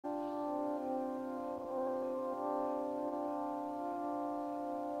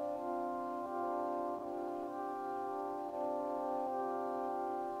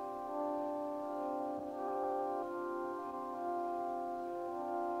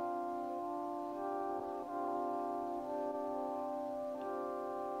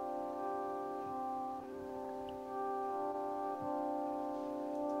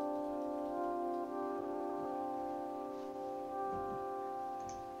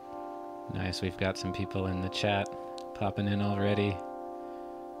Nice, we've got some people in the chat popping in already.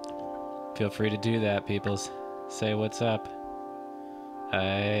 Feel free to do that, peoples. Say what's up.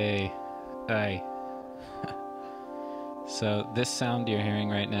 Aye. Aye. So this sound you're hearing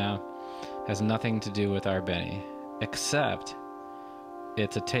right now has nothing to do with our Benny, except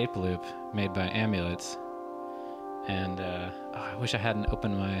it's a tape loop made by Amulets. And I wish I hadn't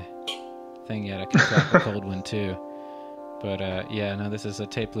opened my thing yet. I could crack a cold one too. But yeah, no, this is a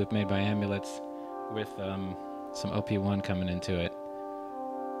tape loop made by Amulets with some OP1 coming into it.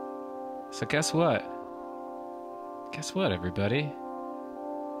 So guess what? Guess what, everybody?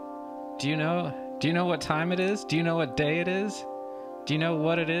 Do you know what time it is? Do you know what day it is? Do you know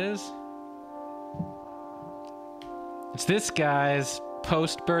what it is? It's this guy's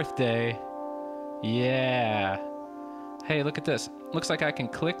post-birthday. Yeah. Hey, look at this. Looks like I can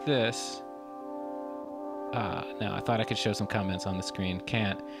click this. No, I thought I could show some comments on the screen.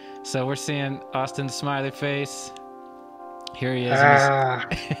 Can't. So we're seeing Austin's smiley face. Here he is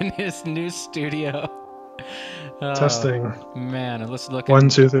in his new studio. Oh, testing. Man, it's looking 1,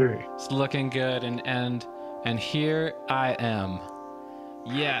 2, 3. It's looking good, and here I am.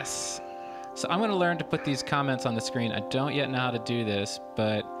 Yes. So I'm going to learn to put these comments on the screen. I don't yet know how to do this,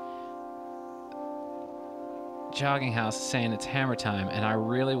 but Jogging House is saying it's hammer time, and I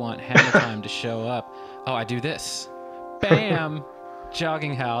really want hammer time to show up. Oh, I do this. Bam!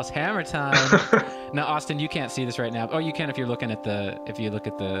 Jogging House, hammer time. Now, Austin, you can't see this right now. Oh, you can if you're looking at the look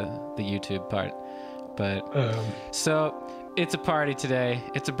at the YouTube part. But so it's a party today.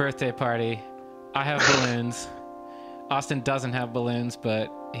 It's a birthday party. I have balloons. Austin doesn't have balloons, but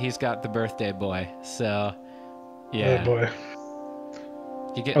he's got the birthday boy. So yeah. Oh boy.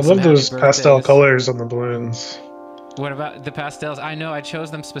 You I love those pastel colors on the balloons. What about the pastels? I know, I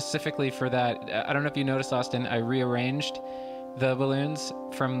chose them specifically for that. I don't know if you noticed, Austin, I rearranged the balloons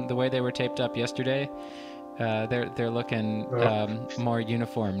from the way they were taped up yesterday. They're looking more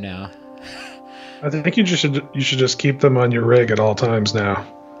uniform now. I think you should just keep them on your rig at all times now.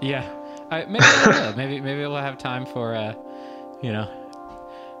 Yeah, maybe I will. Maybe we'll have time for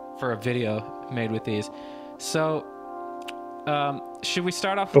for a video made with these. So should we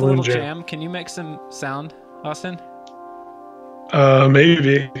start off with a little jam? Can you make some sound, Austin?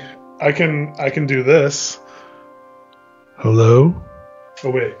 Maybe. I can do this. Hello? Oh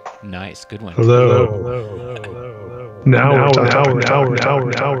wait. Nice, good one. Hello. Now we're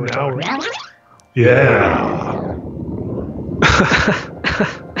yeah.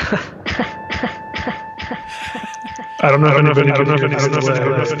 I don't know if anybody can hear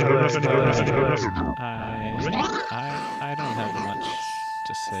I don't have much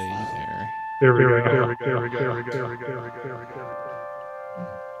to say there. There we go.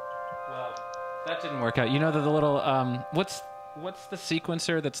 Well, that didn't work out. You know the little what's the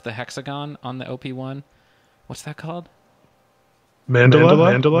sequencer that's the hexagon on the OP1? What's that called?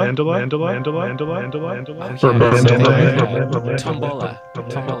 Mandala.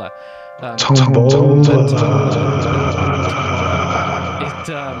 Tombola.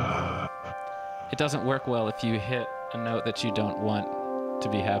 It doesn't work well if you hit a note that you don't want to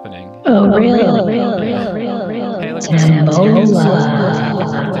be happening. Oh, really? Hey, look at this. You're getting some more happy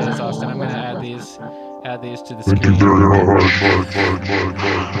birthdays, Austin. I'm going to add these to the screen.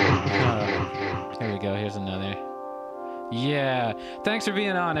 Here we go. Here's another. Yeah. Thanks for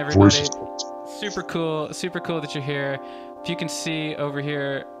being on, everybody. Super cool that you're here. If you can see over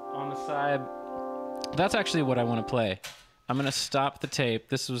here on the side, that's actually what I want to play. I'm going to stop the tape.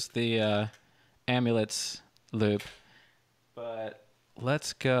 This was the Amulets loop. But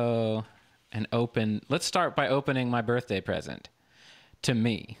let's go and open. Let's start by opening my birthday present to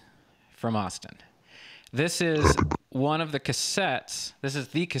me from Austin. This is one of the cassettes. This is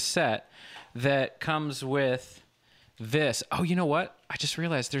the cassette that comes with this. Oh, you know what? I just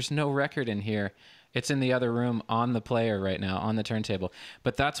realized there's no record in here. It's in the other room on the player right now, on the turntable.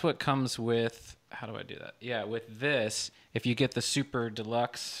 But that's what comes with, how do I do that? Yeah, with this, if you get the super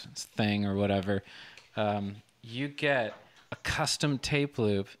deluxe thing or whatever, you get a custom tape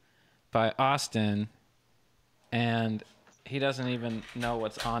loop by Austin, and he doesn't even know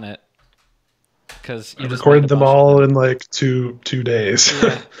what's on it. Because I recorded them all in like two days.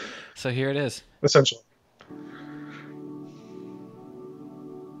 Yeah. So here it is. Essentially.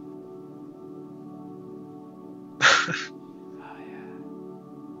 Oh, yeah.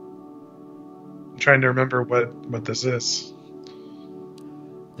 I'm trying to remember what this is.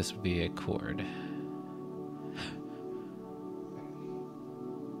 This would be a chord.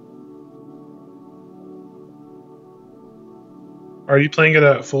 Are you playing it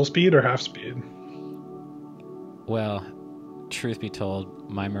at full speed or half speed? Well, truth be told,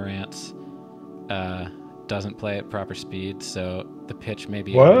 my Marantz doesn't play at proper speed, so the pitch may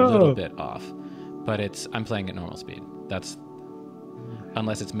be a Whoa. little bit off. But I'm playing at normal speed. That's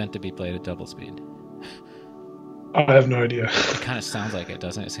unless it's meant to be played at double speed. I have no idea. It kind of sounds like it,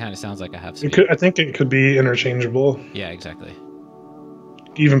 doesn't it? It kind of sounds like a half speed. I think it could be interchangeable. Yeah, exactly.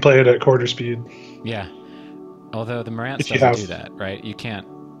 Even play it at quarter speed. Yeah. Although the Marantz doesn't do that, right? You can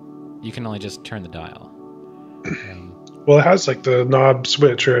only just turn the dial. Well, it has like the knob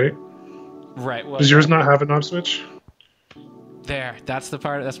switch, right? Right. Well, does yours not have a knob switch? There. That's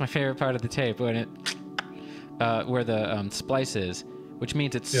my favorite part of the tape, when it where the splice is, which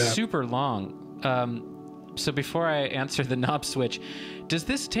means it's super long. So before I answer the knob switch, does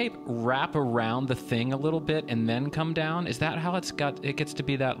this tape wrap around the thing a little bit and then come down? Is that how it gets to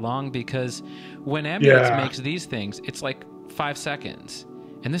be that long? Because when Ambulance makes these things, it's like 5 seconds,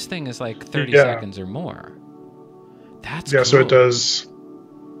 and this thing is like 30 seconds or more. That's cool. So it does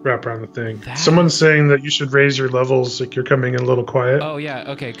wrap around the thing. Someone's saying that you should raise your levels, like you're coming in a little quiet. Oh yeah,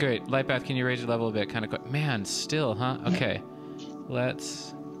 okay, great. Lightbath, can you raise your level a bit? Kind of quick. Man, still, huh? Okay,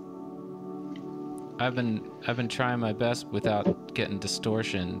 let's. I've been trying my best without getting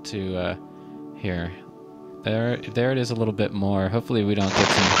distortion to here. There it is a little bit more. Hopefully we don't get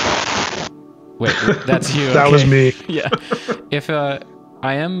some. Wait, that's you. That was me. Yeah. If I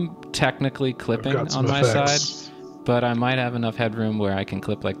am technically clipping on my side, but I might have enough headroom where I can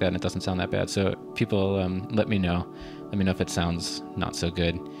clip like that and it doesn't sound that bad. So people, let me know. Let me know if it sounds not so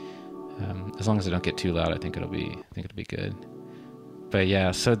good. As long as I don't get too loud, I think it'll be good. But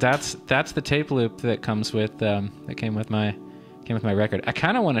yeah, so that's the tape loop that comes with that came with my record. I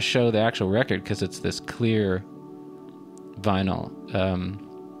kind of want to show the actual record because it's this clear vinyl.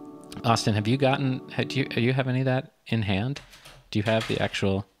 Austin, do you have any of that in hand? Do you have the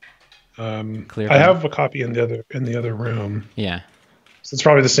actual clear vinyl? I have a copy in the other room. Yeah. So it's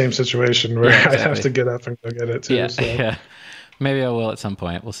probably the same situation where I have to get up and go get it too. Yeah, so. yeah. Maybe I will at some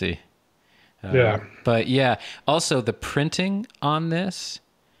point. We'll see. But yeah, also the printing on this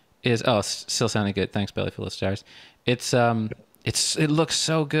is still sounding good. Thanks, Belly full of stars. It looks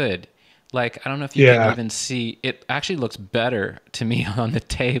so good. Like I don't know if you can even see. It actually looks better to me on the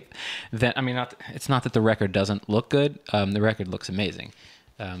tape than it's not that the record doesn't look good. The record looks amazing.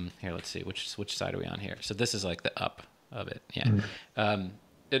 Here, let's see which side are we on here. So this is like the up of it. Yeah.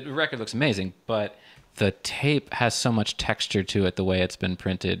 The record looks amazing, but the tape has so much texture to it the way it's been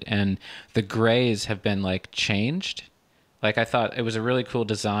printed, and the grays have been like changed. Like I thought it was a really cool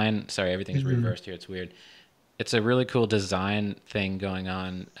design. Sorry, everything's reversed here. It's weird. It's a really cool design thing going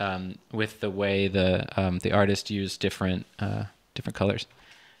on with the way the artist used different colors,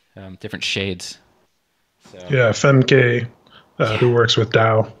 different shades. So. Yeah, Femke, who works with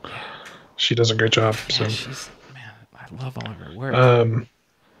Dow, she does a great job. Yeah, so. I love all of her work.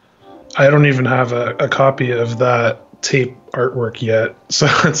 I don't even have a copy of that tape artwork yet, so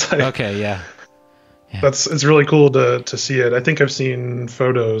it's like okay, yeah. It's really cool to see it. I think I've seen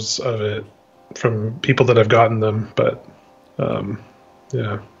photos of it from people that have gotten them, but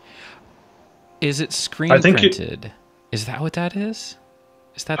yeah. Is it screen printed? Is that what that is?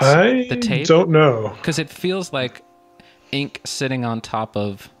 Is that the tape? I don't know. Because it feels like ink sitting on top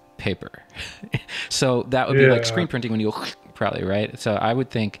of paper. So that would be like screen printing when you go probably, right? So I would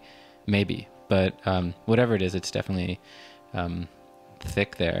think maybe, but whatever it is, it's definitely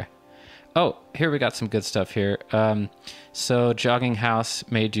thick there. Oh, here we got some good stuff here. So Jogging House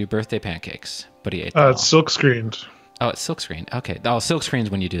made you birthday pancakes, but he ate them all. It's silk screened. Oh, it's silk screened. Okay. Oh, silk screens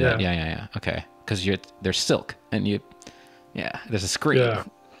when you do that. Yeah. Okay. Because they're silk, and there's a screen. Yeah.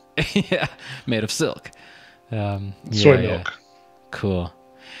 Yeah, made of silk. Soy milk. Cool.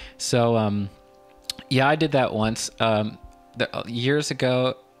 So, I did that once. Years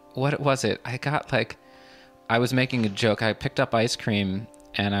ago. What was it? I was making a joke. I picked up ice cream,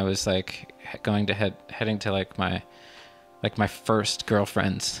 and I was like heading to like my first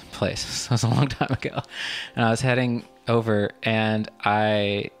girlfriend's place. So it was a long time ago, and I was heading over, and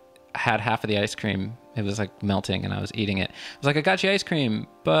I had half of the ice cream. It was like melting, and I was eating it. I was like, I got you ice cream,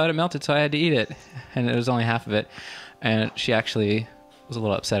 but it melted, so I had to eat it, and it was only half of it. And she actually was a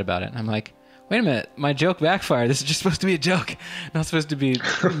little upset about it. And I'm like, wait a minute, my joke backfired. This is just supposed to be a joke, not supposed to be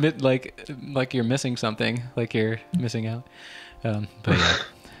like you're missing something, like you're missing out. But yeah,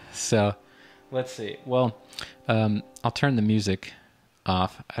 so let's see. Well, I'll turn the music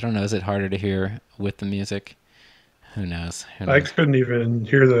off. I don't know. Is it harder to hear with the music? Who knows? I couldn't even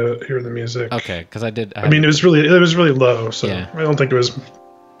hear the music. Okay, because it was really low, so yeah. I don't think it was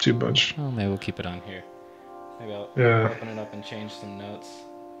too much. Well, maybe we'll keep it on here. Maybe I'll open it up and change some notes.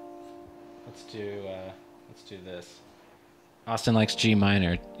 Let's do this. Austin likes G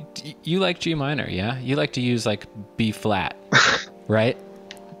minor. You like G minor, yeah? You like to use like B flat, right?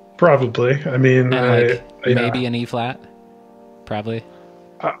 Probably. I mean, And like maybe an E flat, probably.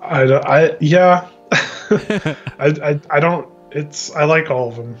 Yeah. I don't. I like all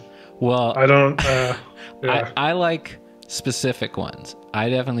of them. Well, I don't. Yeah. I like specific ones. I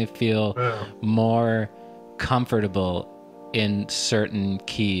definitely feel more comfortable in certain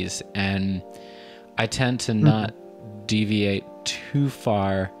keys, and I tend to not deviate too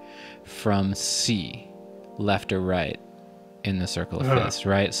far from C, left or right, in the circle of fifths,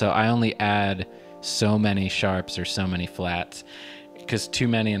 right? So I only add so many sharps or so many flats, because too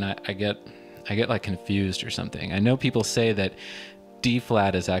many, and I get like confused or something. I know people say that D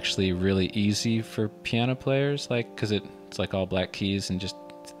flat is actually really easy for piano players, like because it's like all black keys and just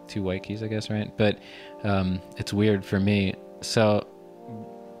 2 white keys, I guess, right? But it's weird for me. So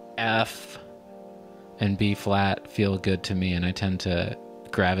F and B flat feel good to me, and I tend to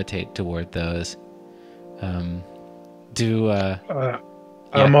gravitate toward those. I'm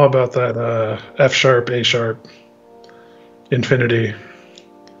all about that F sharp, A sharp, infinity.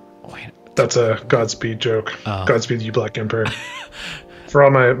 Wait. That's a Godspeed joke. Godspeed, you Black Emperor. For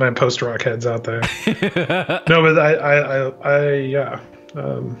all my post rock heads out there. No, but yeah.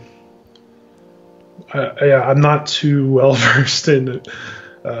 I'm not too well versed in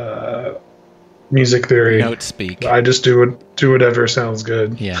music theory. Note speak. I just do whatever sounds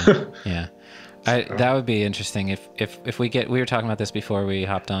good. Yeah, yeah. That would be interesting if we were talking about this before we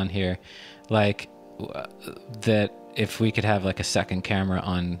hopped on here, like that if we could have like a second camera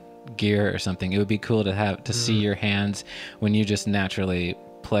on gear or something, it would be cool to see your hands when you just naturally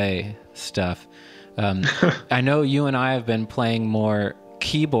play stuff. I know you and I have been playing more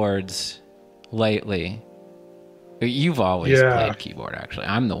keyboards lately. You've always played keyboard, actually.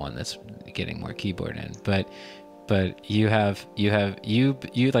 I'm the one that's getting more keyboard in, but you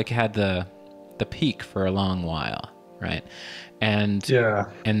like had the peak for a long while, right? And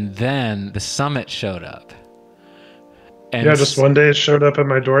then the Summit showed up. And just one day it showed up at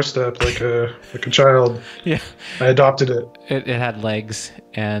my doorstep like a child. Yeah, I adopted it. It had legs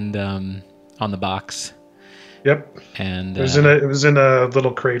and on the box. Yep. And it was in a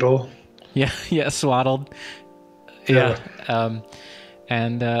little cradle. Yeah, swaddled. Yeah.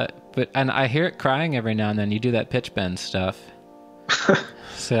 And I hear it crying every now and then. You do that pitch bend stuff.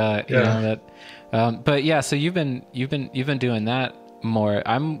 So you know that. But yeah, so you've been doing that more.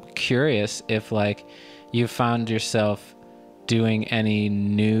 I'm curious if like you found yourself doing any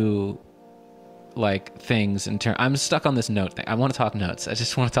new like things in turn. I'm stuck on this note thing. I want to talk notes. I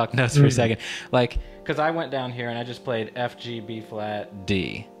just want to talk notes for a second. Like, because I went down here and I just played F, G, B flat,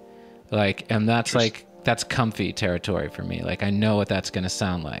 D. Like, and that's comfy territory for me. Like, I know what that's going to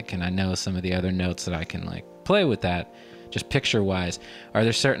sound like, and I know some of the other notes that I can like play with that, just picture wise. Are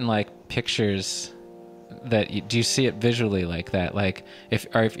there certain like pictures that do you see it visually like that? Like,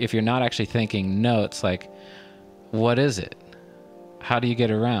 if you're not actually thinking notes, like, what is it? How do you get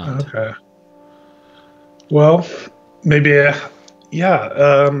around? Okay. Well, maybe,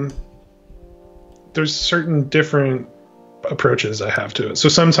 there's certain different approaches I have to it. So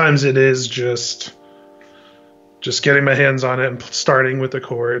sometimes it is just getting my hands on it and starting with the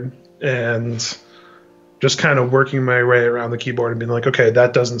chord and just kind of working my way around the keyboard and being like, okay,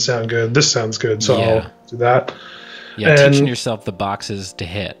 that doesn't sound good. This sounds good. So I'll do that. Yeah, teaching yourself the boxes to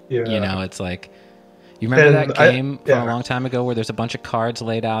hit. Yeah. You know, it's like, you remember that game from a long time ago where there's a bunch of cards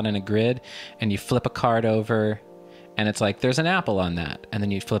laid out in a grid and you flip a card over and it's like, there's an apple on that. And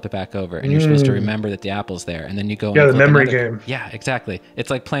then you flip it back over and you're supposed to remember that the apple's there. And then you go. Yeah, the memory game. Yeah, exactly. It's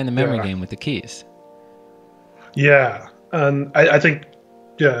like playing the memory game with the keys. Yeah. I think,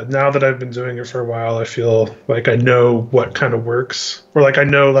 now that I've been doing it for a while, I feel like I know what kind of works. Or like I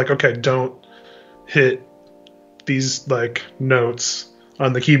know, like, okay, don't hit these like notes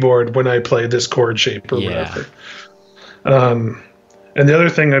on the keyboard when I play this chord shape or whatever. And the other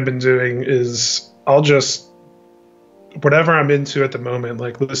thing I've been doing is I'll just, whatever I'm into at the moment,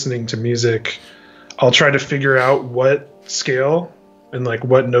 like listening to music, I'll try to figure out what scale and like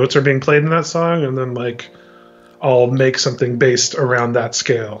what notes are being played in that song, and then like I'll make something based around that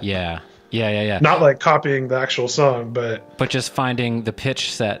scale. Yeah. Not like copying the actual song, but just finding the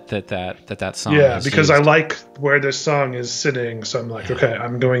pitch set that song. Yeah, because used. I like where this song is sitting, so I'm like, okay,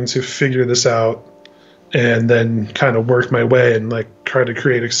 I'm going to figure this out, and then kind of work my way and like try to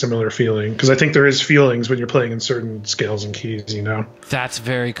create a similar feeling. Because I think there is feelings when you're playing in certain scales and keys, you know. That's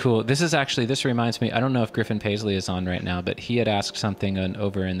very cool. This reminds me. I don't know if Griffin Paisley is on right now, but he had asked something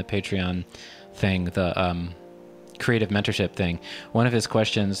over in the Patreon thing. The creative mentorship thing. One of his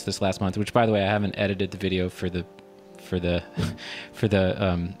questions this last month, which by the way I haven't edited the video for for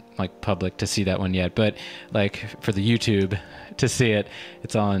the like public to see that one yet, but like for the YouTube to see it,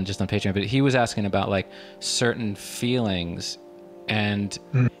 it's on just on Patreon. But he was asking about like certain feelings and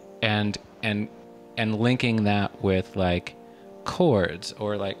linking that with like chords,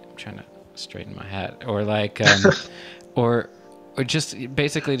 or like I'm trying to straighten my hat, or like or just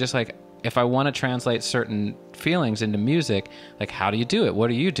basically just like if I want to translate certain feelings into music, like how do you do it? What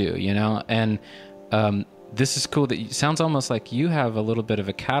do you do? You know? And this is cool that sounds almost like you have a little bit of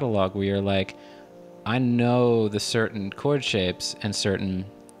a catalog where you're like, I know the certain chord shapes and certain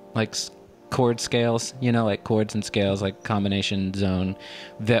like chord scales, you know, like chords and scales, like combination zone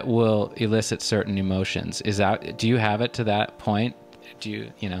that will elicit certain emotions. Do you have it to that point? Do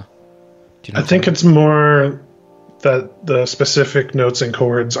you know? I think it's more that the specific notes and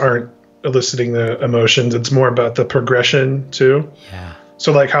chords aren't eliciting the emotions. It's more about the progression too. Yeah.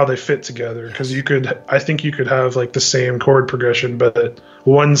 So like how they fit together, because I think you could have like the same chord progression, but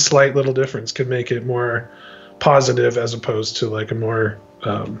one slight little difference could make it more positive as opposed to like a more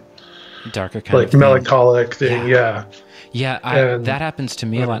darker kind like of thing. Melancholic thing. Yeah. That happens to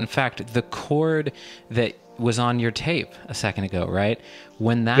me a lot. In fact, the chord that was on your tape a second ago, right?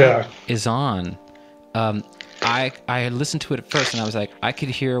 When that is on, I listened to it at first and I was like, I could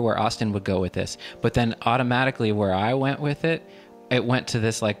hear where Austin would go with this, but then automatically where I went with it went to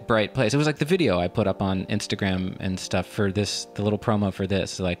this like bright place. It was like the video I put up on Instagram and stuff for this, the little promo for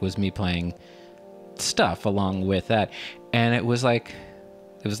this, like was me playing stuff along with that. And it was like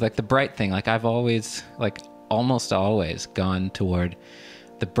the bright thing. Like I've always, like almost always gone toward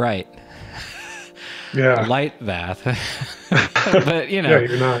the bright. Yeah. Lightbath. But you know. Yeah,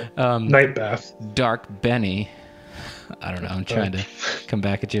 you're not. Nightbath. Dark Beny. I don't know. I'm trying to come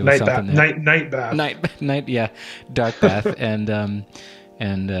back at you with something there. Nightbath. Yeah. Dark Bath and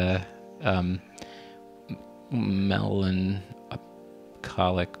melancholic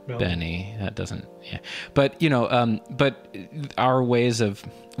Benny. That doesn't. Yeah. But you know. But our ways of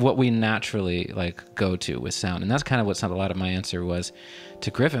what we naturally like go to with sound, and that's kind of what a lot of my answer was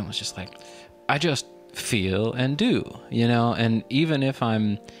to Griffin, was just like, I just feel and do, you know. And even if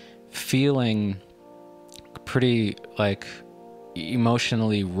I'm feeling pretty like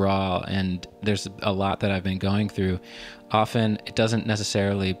emotionally raw and there's a lot that I've been going through, often it doesn't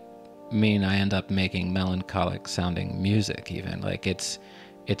necessarily mean I end up making melancholic sounding music. Even like it's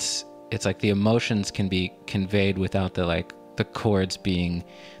like the emotions can be conveyed without the like the chords being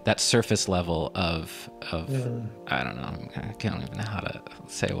that surface level of I don't know, I can't even know how to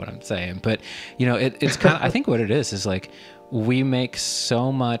say what I'm saying, but you know, it's kind of, I think what it is like we make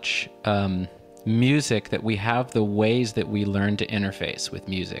so much music that we have the ways that we learn to interface with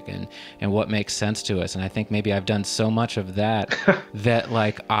music and what makes sense to us. And I think maybe I've done so much of that that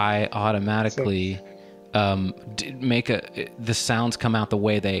like I automatically make the sounds come out the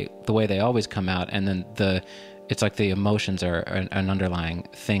way they always come out, and then it's like the emotions are an underlying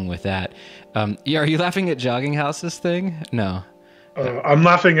thing with that. Yeah, are you laughing at Jogging House's thing? No. I'm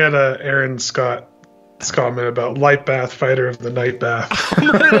laughing at Aaron Scott's comment about Lightbath, fighter of the night bath.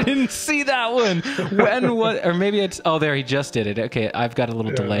 I didn't see that one. When, what, or maybe it's, oh, there, he just did it. Okay, I've got a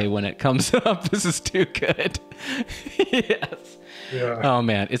little delay when it comes up. This is too good. Yes. Yeah. Oh,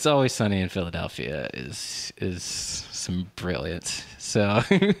 man, It's Always Sunny in Philadelphia is some brilliance. So...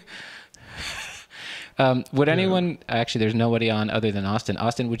 would anyone, actually there's nobody on other than Austin.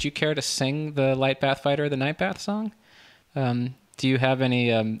 Austin, would you care to sing the Lightbath Fighter of the Night Bath song? Do you have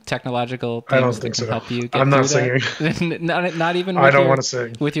any technological things that can help you get I'm not through singing. that? not even with I don't want to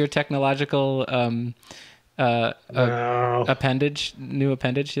sing. With your technological No. new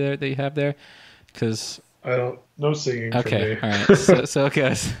appendage there that you have there? Because no singing okay, for me. all right. So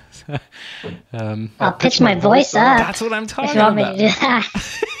guys. I'll pitch my voice up. That's what I'm talking if you want about. Me to do that.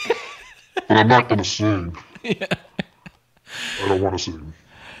 But I'm not going to sing. Yeah. I don't want to sing.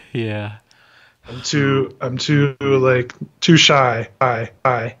 Yeah. I'm too like too shy. Bye.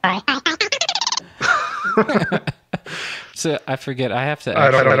 So I forget. I have to.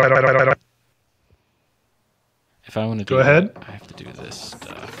 I don't. If I want to do Go ahead. I have to do this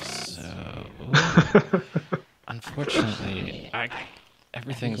stuff. So unfortunately,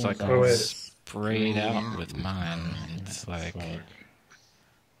 everything's like all sprayed out with mine. It's like.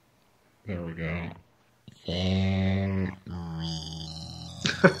 There we go.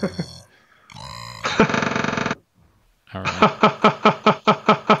 All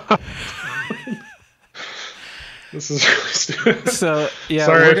right. This is really stupid. So yeah,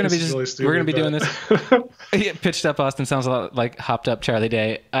 Sorry, we're gonna be doing this. Yeah, Pitched Up Austin sounds a lot like Hopped Up Charlie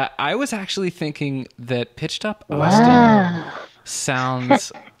Day. I was actually thinking that Pitched Up Austin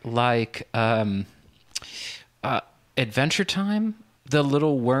sounds like Adventure Time, the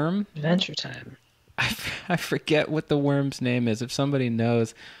little worm. Adventure Time. I forget what the worm's name is. If somebody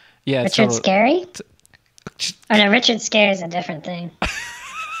knows, yeah, Richard Scary. Oh no, Richard Scary is a different thing.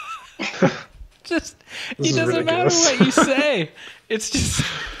 Just it doesn't matter what you say. It's just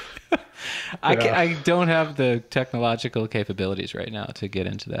I don't have the technological capabilities right now to get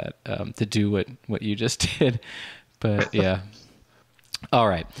into that to do what you just did. But yeah. All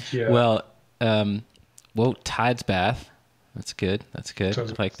right. Yeah. Well, Tide's Bath. That's good. That's good. I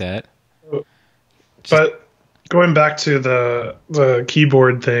like that. But going back to the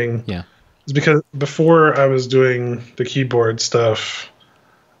keyboard thing, yeah, it's because before I was doing the keyboard stuff,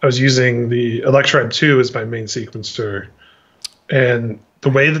 I was using the Electribe 2 as my main sequencer, and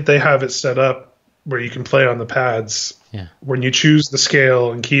the way that they have it set up, where you can play on the pads, when you choose the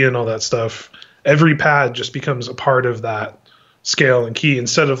scale and key and all that stuff, every pad just becomes a part of that scale and key,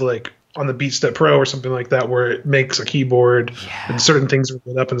 instead of like on the BeatStep Pro or something like that, where it makes a keyboard and certain things are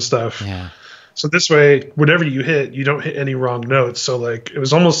lit up and stuff. Yeah. So this way, whatever you hit, you don't hit any wrong notes. So like, it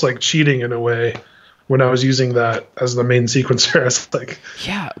was almost like cheating in a way when I was using that as the main sequencer. I was like,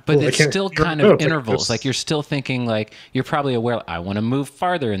 yeah, but it's still kind of intervals. Like you're still thinking, like you're probably aware, I want to move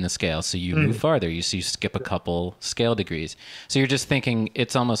farther in the scale. So you move farther. You skip a couple scale degrees. So you're just thinking,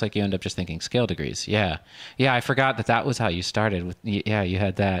 it's almost like you end up just thinking scale degrees. Yeah. Yeah. I forgot that was how you started with, yeah, you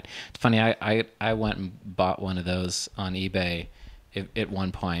had that. It's funny. I went and bought one of those on eBay at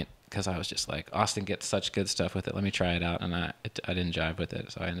one point, because I was just like, Austin gets such good stuff with it. Let me try it out. And I didn't jive with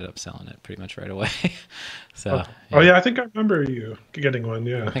it, so I ended up selling it pretty much right away. So. Oh yeah, I think I remember you getting one.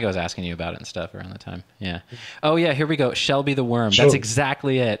 Yeah. I think I was asking you about it and stuff around the time. Yeah. Oh yeah, here we go. Shelby the worm. That's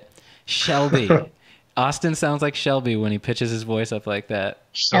exactly it. Shelby. Austin sounds like Shelby when he pitches his voice up like that.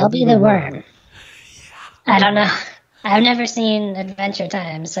 Shelby the worm. I don't know. I've never seen Adventure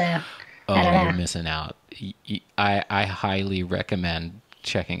Time, so I don't know. You're missing out. I highly recommend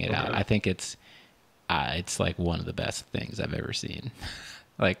checking it out. I think it's like one of the best things I've ever seen.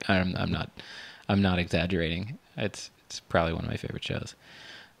 Like I'm not exaggerating. It's probably one of my favorite shows.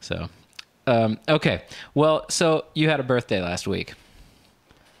 So, okay. Well, so you had a birthday last week.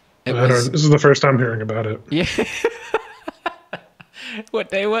 This is the first time hearing about it. Yeah. What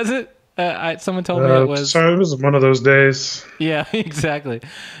day was it? Someone told me it was. So it was one of those days. Yeah, exactly.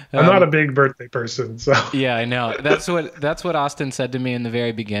 I'm not a big birthday person, so. Yeah, I know. That's what Austin said to me in the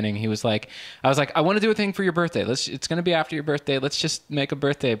very beginning. He was like, I was like, I want to do a thing for your birthday. It's going to be after your birthday. Let's just make a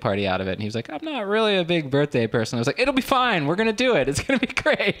birthday party out of it. And he was like, I'm not really a big birthday person. I was like, it'll be fine. We're going to do it. It's going to be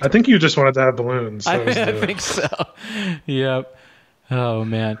great. I think you just wanted to have balloons. I think so. Yep. Oh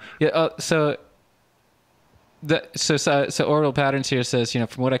man. Yeah. So Orbital Patterns here says, from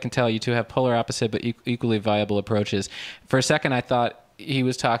what I can tell, you two have polar opposite but equally viable approaches. For a second, I thought he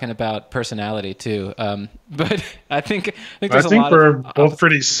was talking about personality too, but I think we're both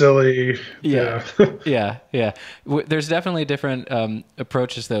pretty silly. Yeah, yeah. There's definitely different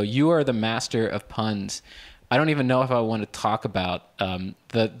approaches, though. You are the master of puns. I don't even know if I want to talk about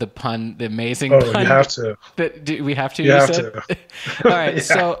the pun, the amazing pun. You have to. Do we have to? You have to. All right. Yeah.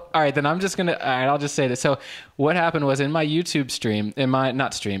 So, all right, then I'm just gonna. All right, I'll just say this. So, what happened was in my YouTube stream,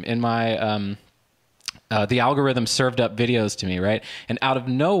 the algorithm served up videos to me, right? And out of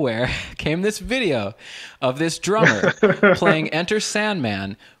nowhere came this video of this drummer playing Enter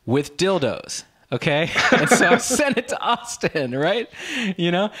Sandman with dildos. Okay, and so I sent it to Austin, right?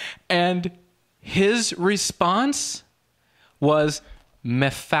 And his response was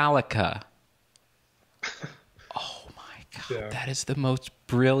Mephalica. Oh my God. Yeah. That is the most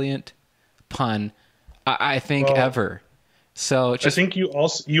brilliant pun I think ever. So I think you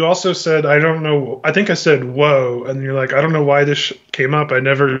also said, I don't know, I think I said whoa, and you're like, I don't know why this came up. I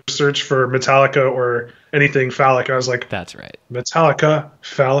never searched for Metallica or anything phallic. I was like, that's right. Metallica,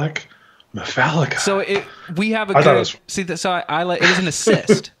 phallic, Mephalica. So we have a good, it was an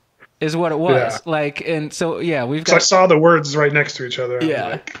assist. Is what it was. Yeah. Like, and so, yeah, we've got. So I saw the words right next to each other.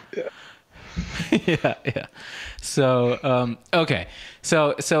 Yeah. Yeah. So, okay.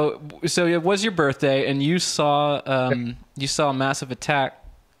 So it was your birthday, and you saw Massive Attack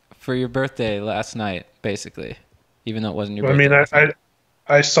for your birthday last night, basically, even though it wasn't your birthday. I mean,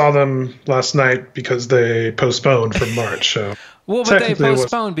 I saw them last night because they postponed from March. So. Well, but they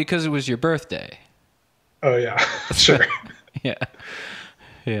postponed because it was your birthday. Oh yeah, sure. Yeah.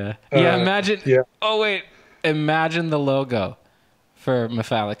 Yeah. Imagine. Yeah. Oh wait. Imagine the logo for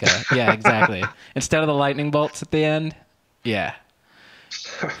Mephalica. Yeah, exactly. Instead of the lightning bolts at the end. Yeah.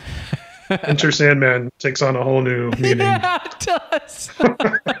 Enter Sandman takes on a whole new meaning. Yeah, it does.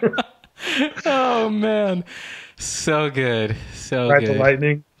 Oh man, so good, so Ride good. the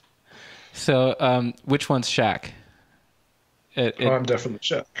lightning. So, which one's Shaq? I'm definitely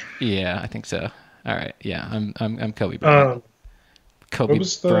Shaq. Yeah, I think so. All right. Yeah, I'm Kobe Bryant. Kobe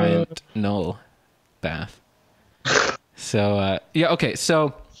Bryant Null Bath. So yeah, okay.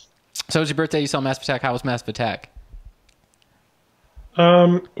 So it was your birthday. You saw Massive Attack. How was Massive Attack?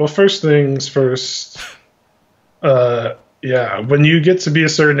 Well, first things first. Yeah, when you get to be a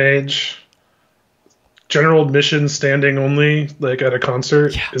certain age, general admission standing only, like at a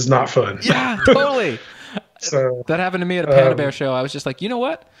concert, is not fun. Yeah, totally. So that happened to me at a Panda Bear show. I was just like, you know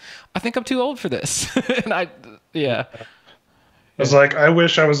what? I think I'm too old for this. And I was like, I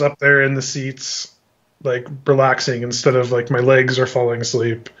wish I was up there in the seats, like relaxing instead of like my legs are falling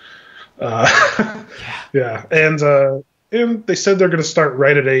asleep. Yeah, and they said they're going to start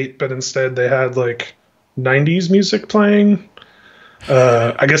right at 8, but instead they had like 90s music playing.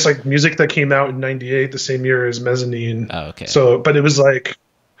 I guess like music that came out in 98, the same year as Mezzanine. Oh, okay. So, but it was like,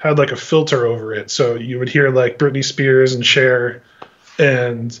 had like a filter over it. So you would hear like Britney Spears and Cher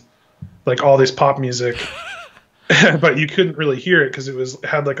and like all this pop music, but you couldn't really hear it because it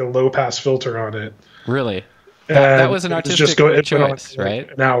had like a low pass filter on it. Really? That was an artistic choice,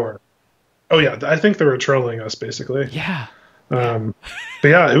 right? An hour. Oh yeah, I think they were trolling us basically. Yeah. But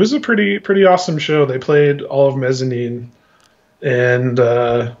yeah, it was a pretty awesome show. They played all of Mezzanine, and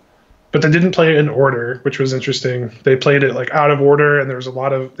but they didn't play it in order, which was interesting. They played it like out of order, and there was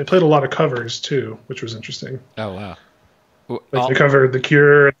they played a lot of covers too, which was interesting. Oh wow. Like they covered The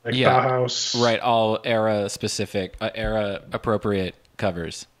Cure, like Bauhaus. Right, all era specific, era appropriate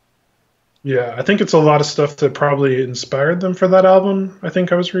covers. Yeah, I think it's a lot of stuff that probably inspired them for that album. I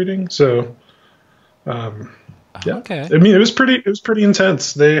think I was reading. So, yeah. Okay. I mean, it was pretty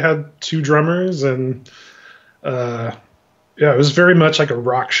intense. They had 2 drummers, and yeah, it was very much like a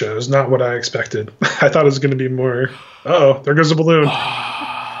rock show. It's not what I expected. I thought it was going to be more. There goes a balloon.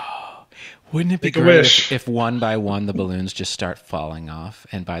 Wouldn't it be great if one by one the balloons just start falling off,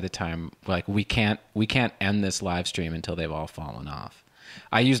 and by the time like we can't end this live stream until they've all fallen off.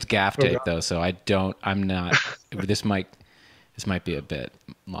 I used gaff tape though, so I'm not. This might be a bit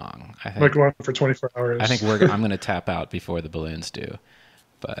long. I think. Might go on for 24 hours. I think I'm going to tap out before the balloons do,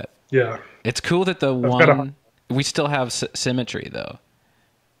 but yeah, it's cool that we still have symmetry though.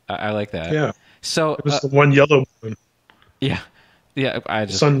 I like that. Yeah. So it was the one yellow balloon. Yeah. Yeah,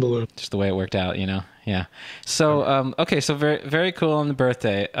 sun balloon. Just the way it worked out, you know. Yeah. So okay, so very very cool on the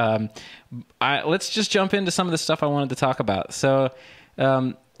birthday. Let's just jump into some of the stuff I wanted to talk about. So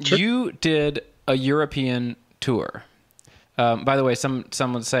sure. You did a European tour. By the way,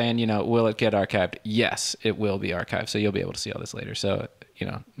 someone's saying, you know, will it get archived? Yes, it will be archived. So you'll be able to see all this later. So, you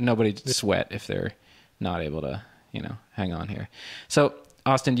know, nobody sweat if they're not able to, you know, hang on here. So,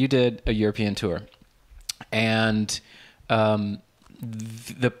 Austin, you did a European tour, and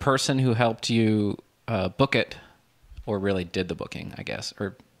the person who helped you book it, or really did the booking, I guess,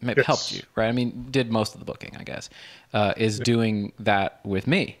 or maybe helped you, right? I mean, did most of the booking, I guess, is doing that with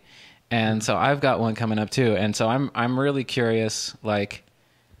me. And so I've got one coming up too. And so I'm really curious, like,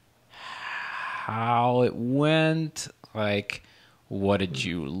 how it went, like, what did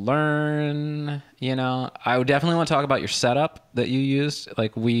you learn? You know, I would definitely want to talk about your setup that you used.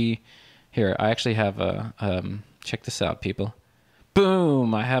 Like here, I actually have check this out, people.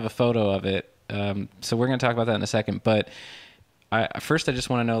 Boom, I have a photo of it. So we're going to talk about that in a second. But first I just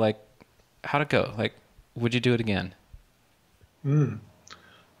want to know, like, how'd it go? Like, would you do it again?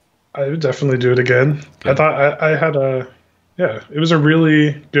 I would definitely do it again. Good. I thought I had it was a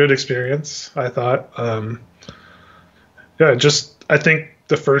really good experience. I thought, I think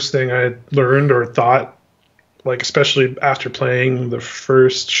the first thing I learned or thought, like, especially after playing the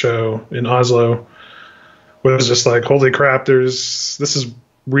first show in Oslo, was just like, holy crap, this is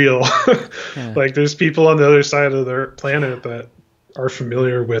real. Yeah. Like, there's people on the other side of the planet that are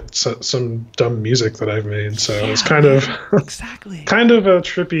familiar with some dumb music that I've made. So it's kind of kind of a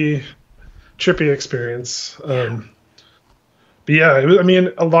trippy experience. But yeah, I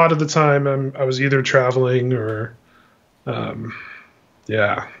mean, a lot of the time I was either traveling or,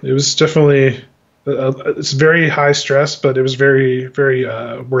 it was definitely, it's very high stress, but it was very, very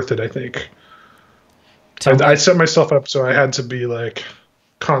worth it, I think. I set myself up so I had to be like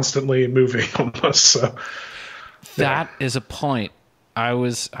constantly moving almost. So that is a point. I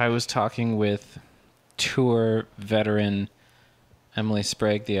was talking with tour veteran Emily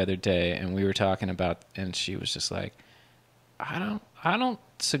Sprague the other day, and we were talking about, and she was just like, I don't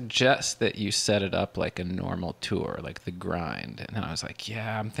suggest that you set it up like a normal tour, like the grind. And I was like,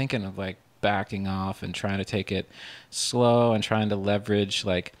 yeah, I'm thinking of like backing off and trying to take it slow and trying to leverage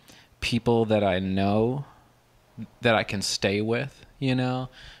like people that I know that I can stay with, you know,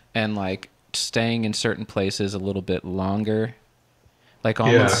 and like staying in certain places a little bit longer like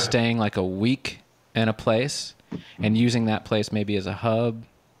almost staying like a week in a place and using that place maybe as a hub,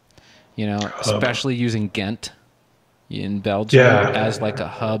 especially using Ghent in Belgium as like a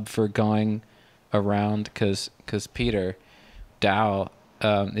hub for going around, because Peter Dow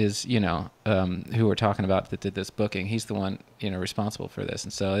is, who we're talking about that did this booking. He's the one, responsible for this.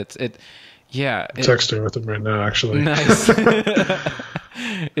 And so I'm texting with him right now, actually. Nice.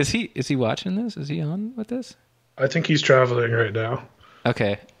 Is he watching this? Is he on with this? I think he's traveling right now.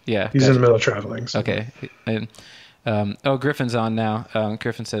 Okay. Yeah. He's in the middle of traveling. So. Okay. And, Griffin's on now.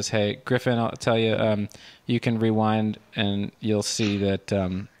 Griffin says, "Hey, Griffin, I'll tell you, you can rewind and you'll see that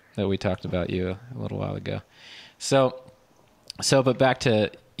that we talked about you a little while ago." But back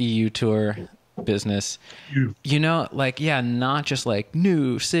to EU tour business. Not just like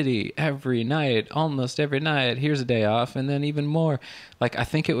new city every night, almost every night. Here's a day off, and then even more. Like, I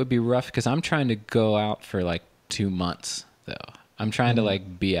think it would be rough because I'm trying to go out for like 2 months though. I'm trying to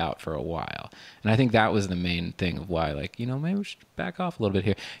like be out for a while. And I think that was the main thing of why, like, maybe we should back off a little bit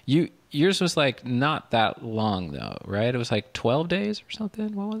here. Yours was like not that long though, right? It was like 12 days or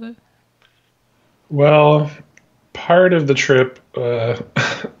something. What was it? Well, part of the trip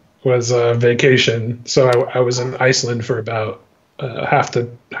was a vacation. So I was in Iceland for about half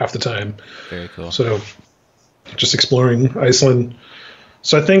the time. Very cool. So just exploring Iceland.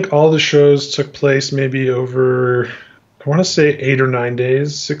 So I think all the shows took place maybe over, I want to say 8 or 9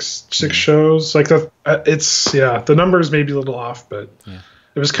 days, six shows like that. The numbers may be a little off, but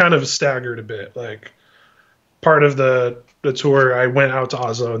it was kind of staggered a bit. Like part of the tour, I went out to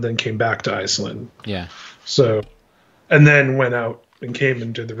Oslo and then came back to Iceland. Yeah. So, and then went out and came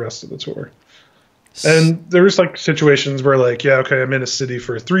and did the rest of the tour. And there was like situations where like, I'm in a city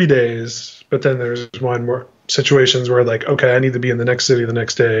for 3 days, but then there's situations where like, okay, I need to be in the next city the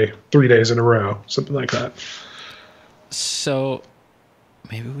next day, 3 days in a row, something like that. So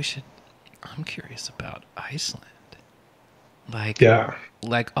maybe I'm curious about Iceland.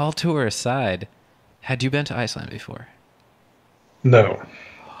 Like all tour aside, had you been to Iceland before? No.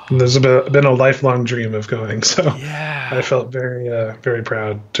 There's been a lifelong dream of going, so I felt very, very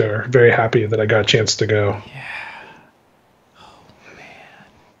proud very happy that I got a chance to go. Yeah. Oh man.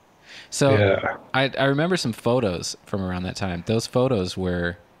 So I remember some photos from around that time. Those photos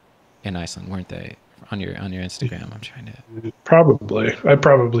were in Iceland, weren't they? On your Instagram. I'm trying to. Probably. I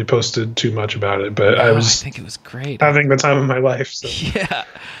probably posted too much about it, but I think it was great. Having the time of my life. So. Yeah.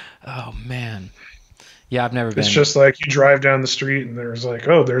 Oh man. Yeah, I've never been. It's just like you drive down the street and there's like,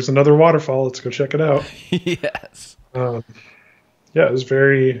 oh, there's another waterfall. Let's go check it out. Yes. It was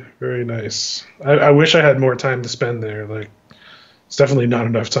very, very nice. I wish I had more time to spend there. Like, it's definitely not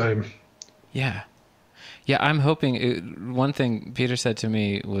enough time. Yeah. Yeah, I'm hoping. One thing Peter said to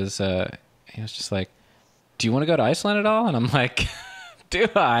me was, he was just like, "Do you want to go to Iceland at all?" And I'm like, "Do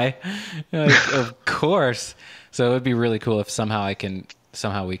I?" Like, of course. So it would be really cool if somehow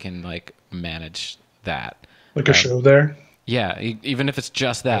we can like manage that, like a show there. Yeah, even if it's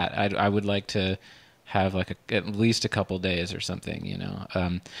just that, I would like to have like at least a couple days or something.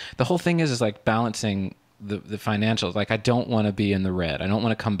 The whole thing is like balancing the financials. Like, I don't want to be in the red. I don't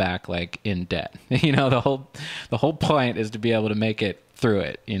want to come back like in debt. The whole point is to be able to make it through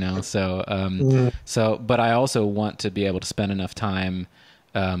it. But I also want to be able to spend enough time,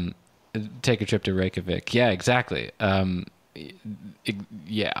 take a trip to Reykjavik. Yeah, exactly.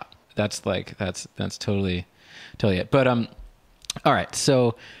 That's totally it. But all right.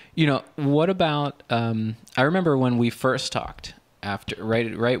 So what about I remember when we first talked after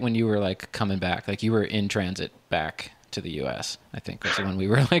right when you were like coming back, like you were in transit back to the US, I think was when we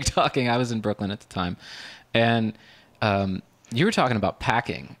were like talking. I was in Brooklyn at the time, and you were talking about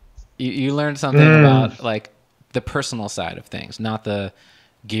packing. You learned something about like the personal side of things, not the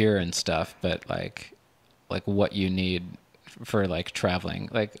gear and stuff, but like what you need for like traveling.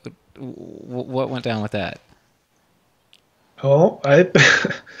 Like, what went down with that? Oh, I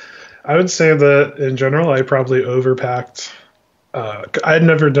would say that in general, I probably overpacked. I had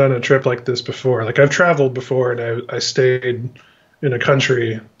never done a trip like this before. Like, I've traveled before, and I stayed in a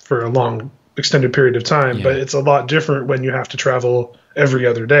country for a long, extended period of time. But it's a lot different when you have to travel every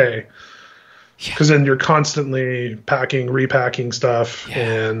other day, because then you're constantly packing, repacking stuff,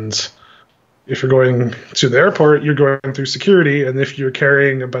 and if you're going to the airport, you're going through security, and if you're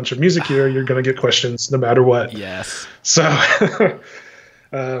carrying a bunch of music gear, you're going to get questions no matter what. Yes. So,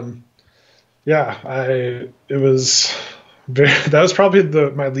 it was that was probably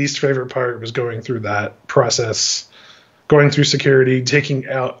my least favorite part, was going through that process, going through security, taking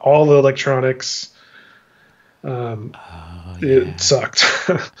out all the electronics. It sucked.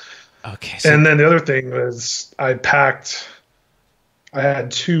 Okay. So and then the other thing was I I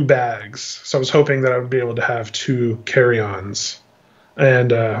had 2 bags, so I was hoping that I would be able to have 2 carry-ons.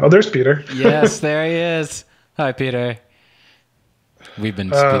 And there's Peter. Yes, there he is. Hi, Peter. We've been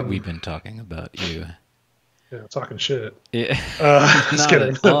talking about you. Yeah, talking shit. Yeah. Just Not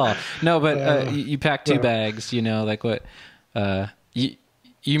kidding. at all. No, but you packed 2 bags. You know, like what? You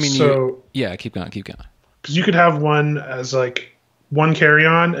mean so, Yeah, keep going. Because you could have one as like one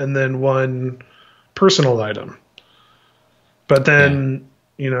carry-on and then one personal item. But then,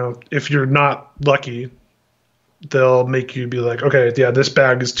 if you're not lucky, they'll make you be like, okay, yeah, this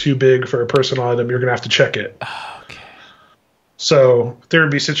bag is too big for a personal item. You're going to have to check it. Oh, okay. So there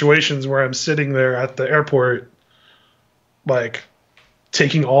would be situations where I'm sitting there at the airport, like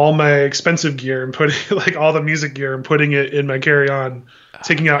taking all my expensive gear and putting like all the music gear and putting it in my carry-on,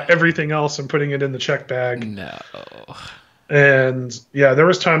 taking out everything else and putting it in the check bag. No. And yeah, there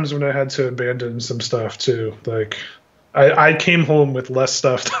was times when I had to abandon some stuff too. Like I came home with less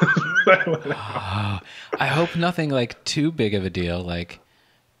stuff than I went out. I hope nothing like too big of a deal. Like,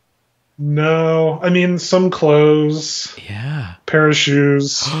 no, I mean some clothes, yeah, pair of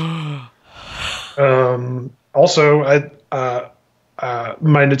shoes. Also, my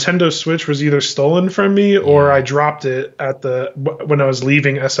Nintendo Switch was either stolen from me or I dropped it when I was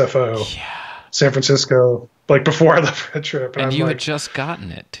leaving SFO, San Francisco, like before I left that trip. And you had just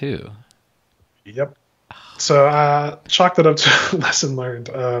gotten it too. Yep. So chalked it up to lesson learned.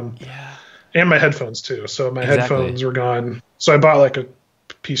 And my headphones too. So my headphones were gone. So I bought like a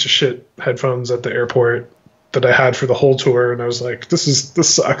piece of shit headphones at the airport that I had for the whole tour, and I was like, this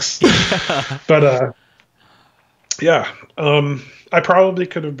sucks. But I probably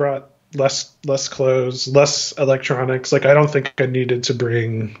could have brought less clothes, less electronics. Like I don't think I needed to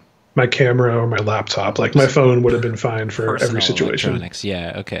bring my camera or my laptop. Like my phone would have been fine for every situation. Electronics,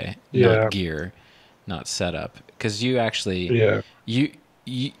 yeah, okay. Yeah. Not gear, not setup. Because you actually, you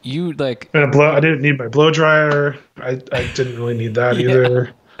like. And I didn't need my blow dryer. I didn't really need that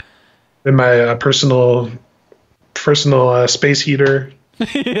either. And my personal space heater.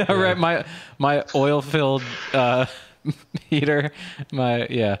 Yeah, right. My oil filled heater.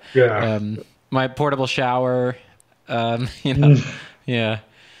 My portable shower. Yeah.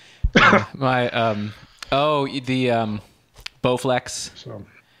 My Bowflex.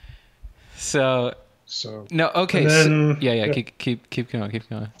 So no, okay. Then, keep going.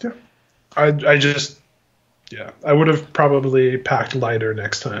 Yeah. I just I would have probably packed lighter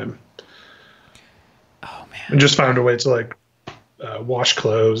next time. Oh man. And just found a way to like wash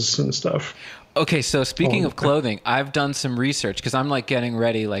clothes and stuff. Okay, so speaking of clothing, I've done some research because I'm like getting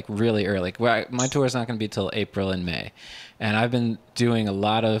ready like really early. My tour is not going to be till April and May, and I've been doing a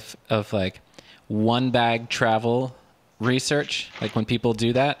lot of like one bag travel research, like when people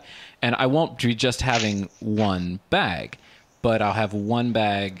do that. And I won't be just having one bag, but I'll have one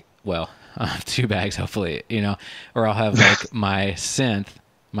bag. Well, I'll have 2 bags, hopefully, or I'll have like my synth,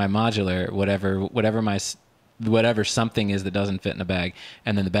 my modular, whatever something is that doesn't fit in a bag,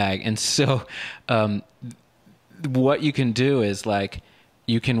 and then the bag. And so what you can do is like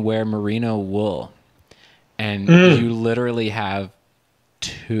you can wear merino wool, and you literally have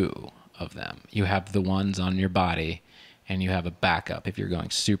 2 of them. You have the ones on your body, and you have a backup if you're going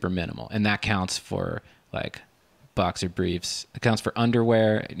super minimal. And that counts for like boxer briefs. It counts for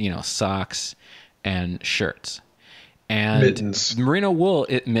underwear, socks and shirts. And mittens. Merino wool,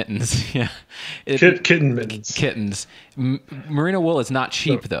 mittens. Yeah. Kitten mittens. Kittens. Merino wool is not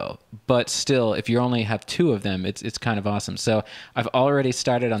cheap though, but still, if you only have 2 of them, it's kind of awesome. So I've already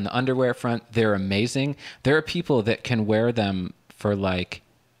started on the underwear front. They're amazing. There are people that can wear them for like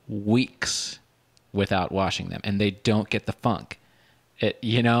weeks without washing them, and they don't get the funk.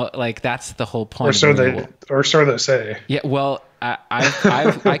 Like that's the whole point. Or so they say. Yeah, well,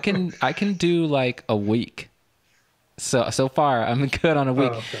 I can do like a week. So far I'm good on a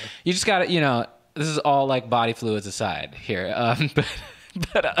week. Oh, okay. You just got to, this is all like body fluids aside here.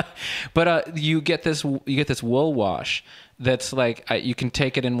 But you get this wool wash that's like you can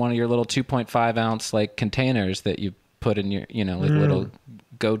take it in one of your little 2.5 ounce like containers that you put in your like little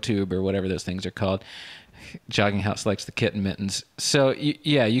go tube or whatever those things are called. Jogging House likes the kitten mittens. So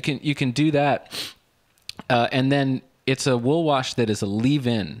you can do that, and then it's a wool wash that is a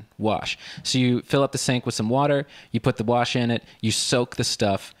leave-in wash. So you fill up the sink with some water, you put the wash in it, you soak the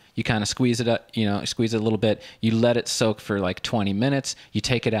stuff, you kind of squeeze it up, squeeze it a little bit, you let it soak for like 20 minutes, you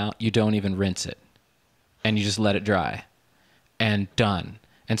take it out, you don't even rinse it, and you just let it dry, and done.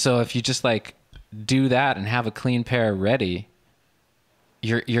 And so if you just like do that and have a clean pair ready,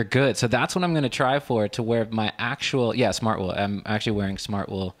 you're good. So that's what I'm going to try to wear my actual, Smart Wool. I'm actually wearing Smart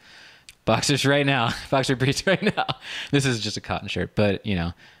Wool boxers right now, boxer briefs right now. This is just a cotton shirt, but you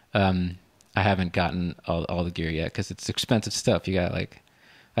know, I haven't gotten all the gear yet because it's expensive stuff. You got like,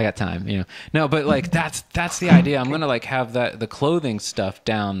 I got time, you know. No, but like that's the idea. I'm gonna like have the clothing stuff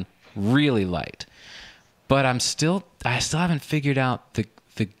down really light, but I still haven't figured out the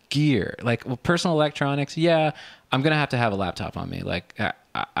gear. Like, well, personal electronics, yeah, I'm gonna have to have a laptop on me. Like,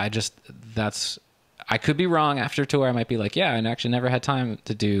 I could be wrong after tour. I might be like, yeah, I actually never had time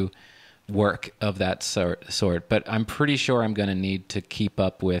to do work of that sort. But I'm pretty sure I'm gonna need to keep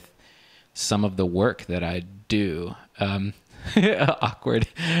up with some of the work that I do. Awkward.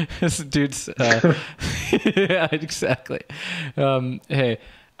 This dude's yeah, exactly. Hey,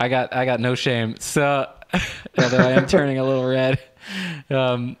 I got no shame. So although I am turning a little red.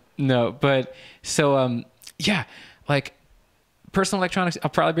 No, but so yeah, like personal electronics, I'll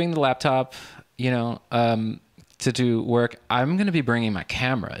probably bring the laptop, you know, to do work. I'm going to be bringing my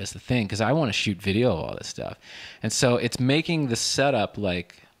camera is the thing, because I want to shoot video of all this stuff. And so it's making the setup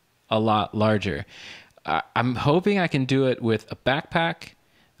like a lot larger. I'm hoping I can do it with a backpack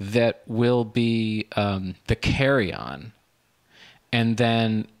that will be the carry-on, and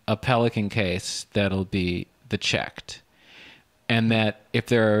then a Pelican case that'll be the checked. And that if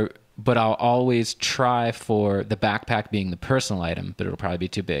there are, but I'll always try for the backpack being the personal item, but it'll probably be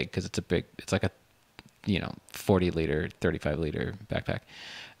too big because it's like a, you know, 40 liter, 35 liter backpack.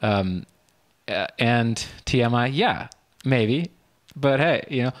 And TMI, yeah, maybe, but hey,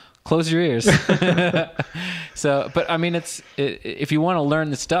 you know, close your ears. So, but I mean, if you want to learn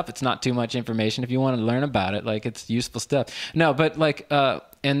the stuff, it's not too much information. If you want to learn about it, like, it's useful stuff. No, but like,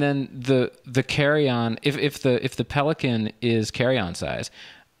 and then the carry-on, if the Pelican is carry-on size,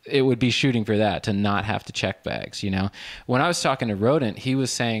 it would be shooting for that, to not have to check bags, you know? When I was talking to Rodent, he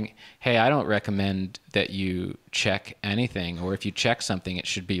was saying, hey, I don't recommend that you check anything, or if you check something, it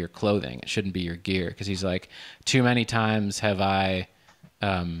should be your clothing. It shouldn't be your gear. Because he's like, too many times have I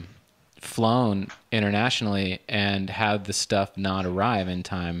flown internationally and had the stuff not arrive in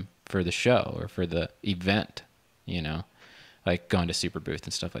time for the show or for the event, you know? Like going to Super Booth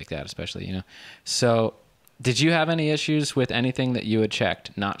and stuff like that, especially, you know? So did you have any issues with anything that you had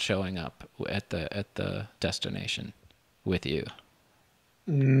checked not showing up at the destination with you?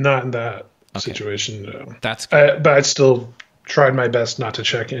 Not in that situation, no. That's good. But I still tried my best not to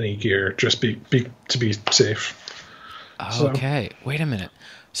check any gear, just to be safe. Okay, so. Wait a minute.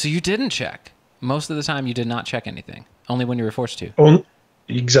 So you didn't check. Most of the time you did not check anything. Only when you were forced to.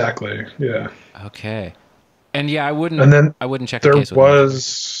 Exactly, yeah. Okay. And yeah, I wouldn't check there the case with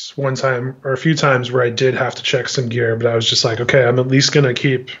was one time or a few times where I did have to check some gear, but I was just like, okay, I'm at least going to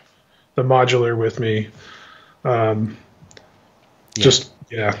keep the modular with me. Yeah,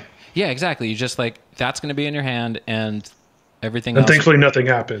 exactly. You just like, that's going to be in your hand, and everything else. And thankfully nothing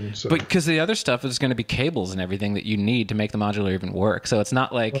happened. So. But because the other stuff is going to be cables and everything that you need to make the modular even work. So it's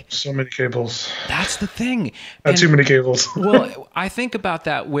not like... So many cables. That's the thing. Not too many cables. Well, I think about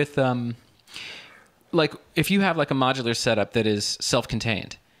that with... like if you have like a modular setup that is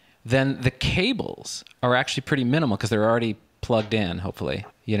self-contained, then the cables are actually pretty minimal because they're already plugged in, hopefully,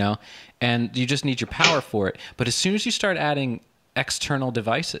 you know, and you just need your power for it. But as soon as you start adding external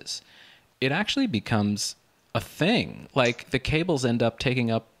devices, it actually becomes a thing. Like the cables end up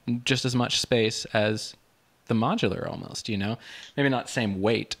taking up just as much space as the modular almost, you know, maybe not same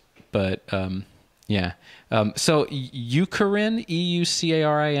weight, but yeah. So Eucarin,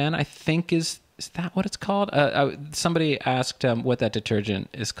 EUCARIN, I think is that what it's called? Somebody asked what that detergent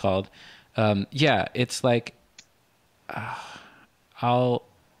is called. Yeah, it's like I'll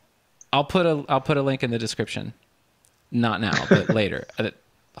put a link in the description. Not now, but later.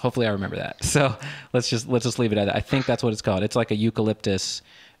 Hopefully, I remember that. So let's just leave it at that. I think that's what it's called. It's like a eucalyptus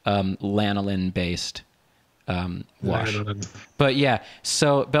lanolin based wash. But yeah,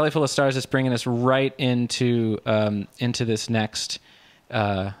 so Belly Full of Stars is bringing us right into this next.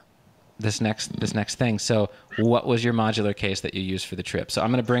 This next thing. So what was your modular case that you used for the trip? So I'm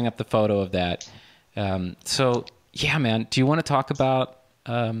going to bring up the photo of that. So yeah, man, do you want to talk about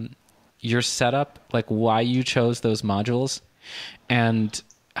your setup, like why you chose those modules and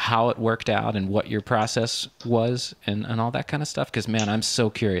how it worked out and what your process was and all that kind of stuff? Because man, I'm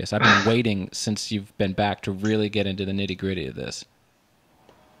so curious. I've been waiting since you've been back to really get into the nitty gritty of this.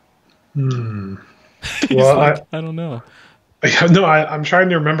 Well, like, I don't know. No, I'm trying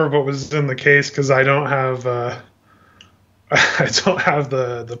to remember what was in the case because I don't have the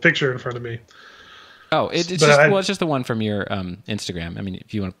picture in front of me. Oh, it's just the one from your Instagram. I mean,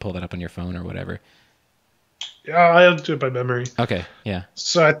 if you want to pull that up on your phone or whatever. Yeah, I'll do it by memory. Okay, yeah.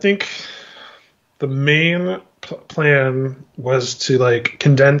 So I think the main plan was to like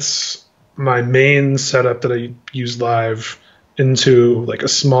condense my main setup that I use live into like a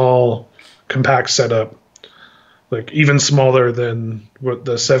small compact setup, like even smaller than what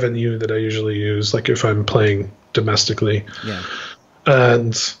the 7U that I usually use, like if I'm playing domestically. Yeah.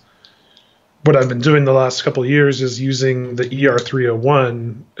 And what I've been doing the last couple of years is using the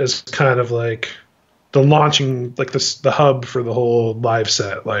ER301 as kind of like the launching, like the hub for the whole live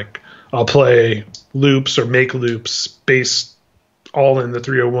set. Like I'll play loops or make loops based all in the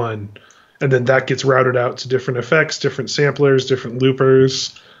 301, and then that gets routed out to different effects, different samplers, different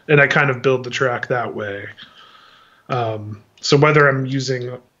loopers, and I kind of build the track that way. So whether I'm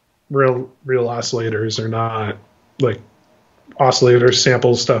using real oscillators or not, like oscillators,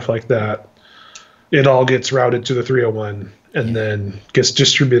 samples, stuff like that, it all gets routed to the 301 and then gets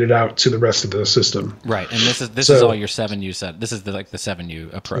distributed out to the rest of the system. Right, and this is all your 7U set. This is the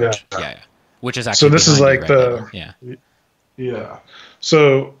 7U approach. Yeah. Which is actually so this is like yeah.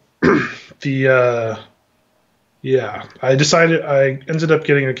 So I decided I ended up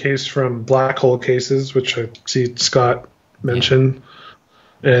getting a case from Black Hole Cases, which I see Scott mention.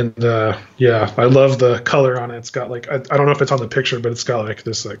 And I love the color on it. It's got like I don't know if it's on the picture, but it's got like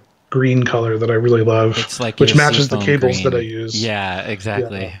this like green color that I really love. It's like which matches the cables green that I use. Yeah,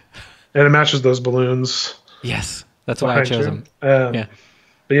 exactly. Yeah. And it matches those balloons. Yes, that's why I chose them. But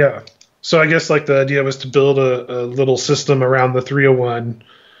yeah. So I guess like the idea was to build a little system around the 301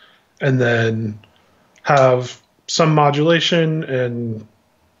 and then have some modulation and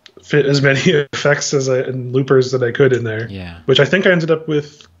fit as many effects and loopers that I could in there. Yeah. Which I think I ended up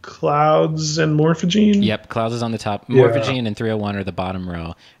with Clouds and Morphogene. Yep, Clouds is on the top. Morphogene and 301 are the bottom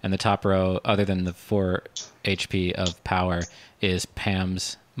row, and the top row, other than the 4 HP of power, is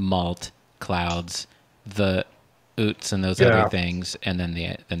Pam's, Malt, Clouds, the Oots and those other things, and then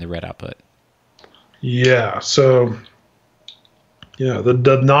the red output. Yeah. So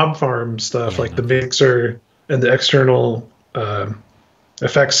the knob farm stuff, like the mixer and the external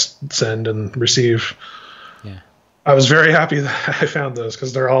effects send and receive. Yeah. I was very happy that I found those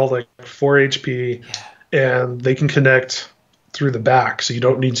because they're all like 4 HP and they can connect through the back, so you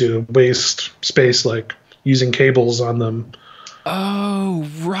don't need to waste space like using cables on them. Oh,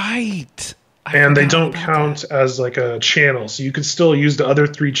 right. And they don't count as like a channel, so you can still use the other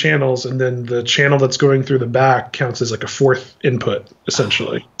 3 channels, and then the channel that's going through the back counts as like a 4th input,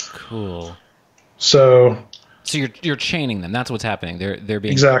 essentially. Oh, cool. So you're chaining them. That's what's happening. They're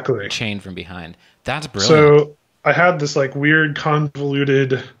being chained from behind. That's brilliant. So I had this like weird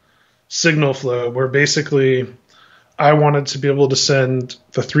convoluted signal flow where basically I wanted to be able to send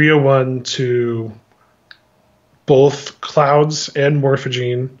the 301 to both Clouds and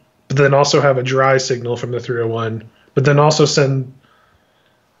Morphogene, but then also have a dry signal from the 301, but then also send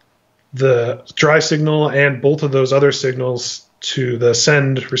the dry signal and both of those other signals to the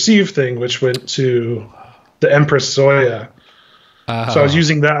send receive thing, which went to the Empress Zoya. So I was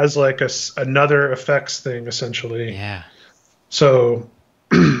using that as like another effects thing, essentially. Yeah. So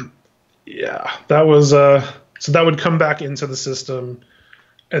that was so that would come back into the system,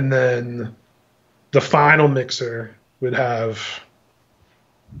 and then the final mixer would have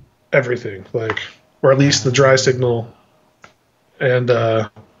everything, like, or at least the dry signal and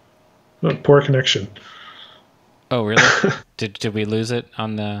poor connection. Oh, really? Did we lose it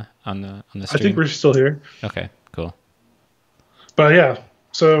on the stream? I think we're still here. Okay, cool. But yeah,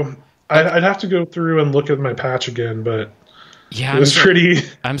 so I'd have to go through and look at my patch again, but yeah, it was pretty.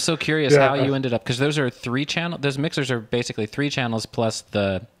 I'm so curious how you ended up, because those are 3 channel. Those mixers are basically 3 channels plus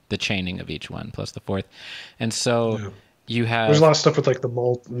the chaining of each one plus the 4th, and so you have. There's a lot of stuff with like the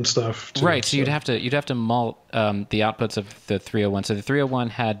malt and stuff too, right? So you'd have to malt the outputs of the 301. So the 301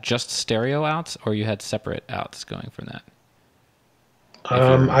 had just stereo outs, or you had separate outs going from that.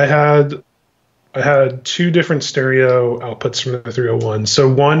 I had 2 different stereo outputs from the 301. So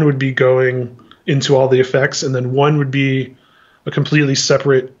one would be going into all the effects, and then one would be a completely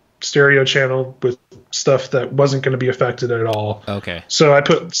separate stereo channel with stuff that wasn't going to be affected at all. Okay. So I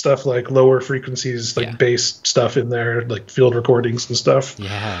put stuff like lower frequencies, like bass stuff in there, like field recordings and stuff.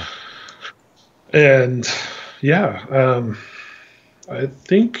 Yeah. And I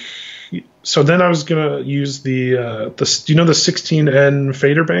think so. Then I was gonna use the 16N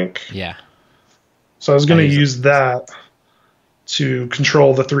fader bank. Yeah. So I was gonna use that to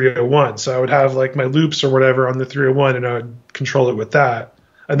control the 301. So I would have like my loops or whatever on the 301, and I would control it with that.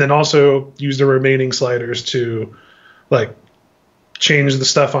 And then also use the remaining sliders to like change the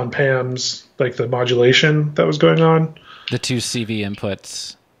stuff on Pam's, like the modulation that was going on. The 2 CV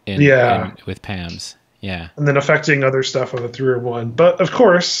inputs with Pam's. Yeah. And then affecting other stuff on the 301. But of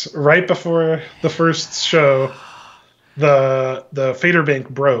course, right before the first show, the fader bank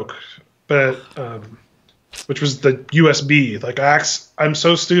broke but which was the USB. Like I'm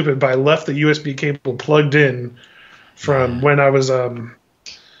so stupid, but I left the USB cable plugged in from when I was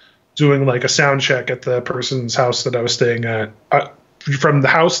doing like a sound check at the person's house that I was staying at. From the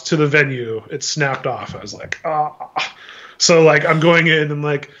house to the venue, it snapped off. I was like, ah. So like I'm going in and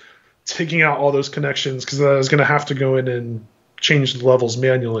like taking out all those connections because I was going to have to go in and change the levels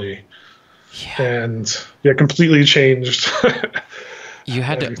manually. Yeah. And yeah, completely changed. You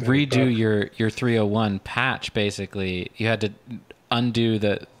had to redo your 301 patch, basically. You had to undo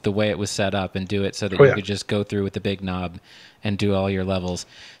the way it was set up and do it so that you could just go through with the big knob and do all your levels.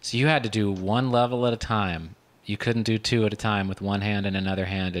 So you had to do one level at a time. You couldn't do two at a time with one hand and another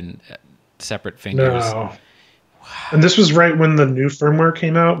hand and separate fingers. No. Wow. And this was right when the new firmware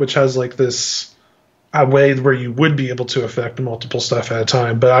came out, which has like this a way where you would be able to affect multiple stuff at a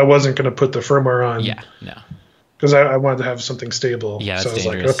time, but I wasn't going to put the firmware on. Yeah, no. Because I wanted to have something stable. Yeah, so I was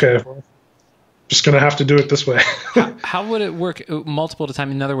dangerous. like, okay, well, just going to have to do it this way. How would it work multiple at a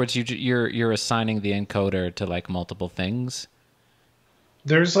time? In other words, you're assigning the encoder to like multiple things?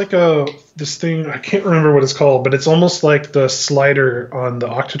 There's like this thing, I can't remember what it's called, but it's almost like the slider on the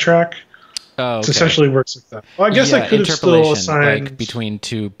Octatrack. Oh, okay. It essentially works like that. Well, I guess I could have still assigned like between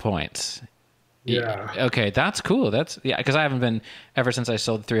 2 points. Yeah. Okay, that's cool. That's because I haven't been ever since I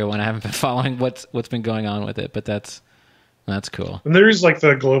sold the 301. I haven't been following what's been going on with it, but that's cool. And there is like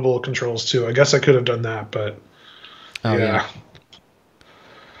the global controls too. I guess I could have done that, but yeah.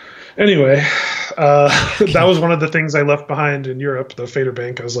 Anyway, that was one of the things I left behind in Europe, the fader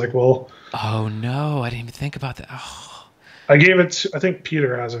bank. I was like, well, oh no, I didn't even think about that. Oh. I gave it to, I think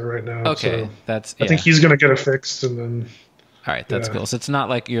Peter has it right now. Okay, so I think he's going to get it fixed and then. All right, that's cool. So it's not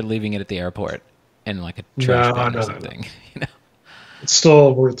like you're leaving it at the airport in like a trash bin or something. No. You know, it's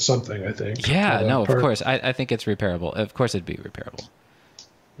still worth something, I think. Yeah, no, of course. I think it's repairable. Of course, it'd be repairable.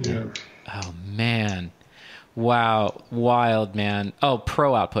 Yeah. Oh man, wow, wild man. Oh,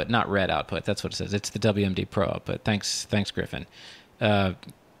 Pro output, not Red output. That's what it says. It's the WMD Pro output. Thanks, Griffin.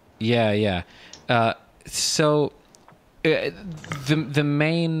 Yeah. So the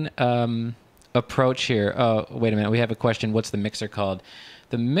main approach here. Oh, wait a minute. We have a question. What's the mixer called?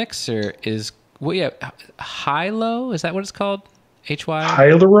 The mixer is high-low. Is that what it's called? HY?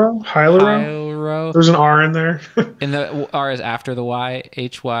 High-low? There's an R in there. And the R is after the Y.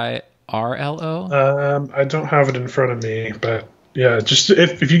 HYRLO? I don't have it in front of me, but yeah, just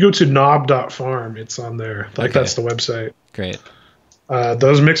if you go to knob.farm, it's on there. Like that's the website. Great.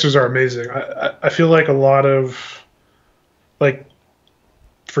 Those mixers are amazing. I feel like a lot of like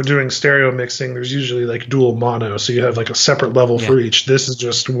for doing stereo mixing, there's usually like dual mono, so you have like a separate level for each. This is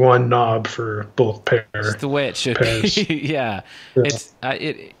just one knob for both pairs. It's the way it should be. Yeah. It's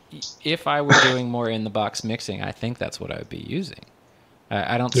if I were doing more in the box mixing, I think that's what I would be using.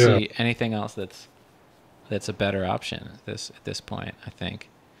 I don't see anything else that's a better option at this point, I think.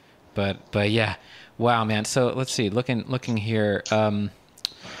 But yeah, wow, man. So let's see. Looking here. I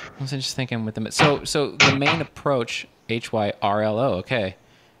was just thinking with the so the main approach HYRLO. Okay.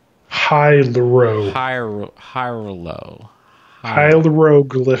 Hieroglyphics.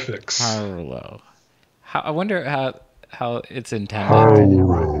 Hieroglyphics. I wonder how it's intended.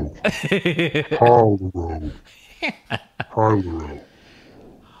 Hieroglyphics.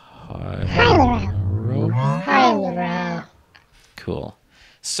 Cool.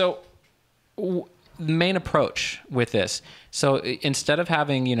 So main approach with this. So instead of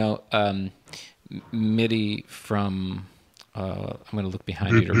having MIDI from I'm going to look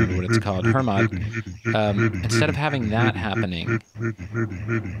behind you to remember what it's called. Hermod. Instead of having that happening,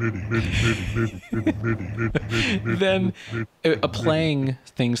 then playing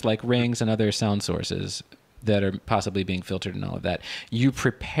things like rings and other sound sources that are possibly being filtered and all of that, you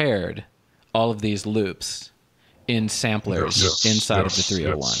prepared all of these loops in samplers inside of the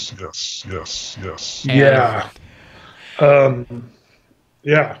 301. Yes.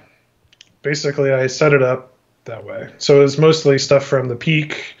 Yeah. Basically, I set it up that way. So it's mostly stuff from the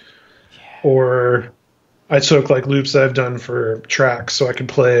Peak, or I took like loops that I've done for tracks so I could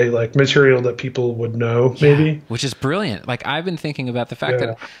play like material that people would know, maybe. Which is brilliant. Like I've been thinking about the fact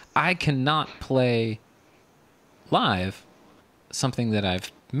that I cannot play live something that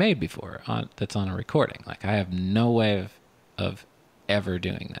I've made before that's on a recording. Like I have no way of ever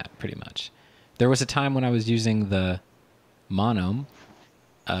doing that, pretty much. There was a time when I was using the mono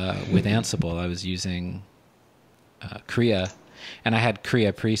with Ansible. I was using Kriya, and I had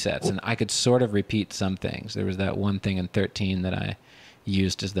Kriya presets, and I could sort of repeat some things. There was that one thing in 13 that I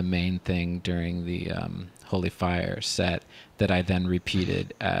used as the main thing during the Holy Fire set that I then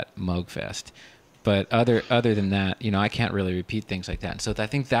repeated at Moogfest. But other than that, I can't really repeat things like that. And so I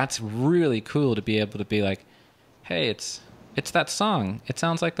think that's really cool to be able to be like, hey, it's that song. It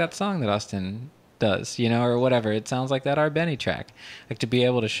sounds like that song that Austin does, or whatever. It sounds like that our Benny track. Like to be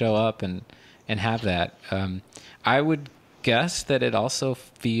able to show up and have that. I would guess that it also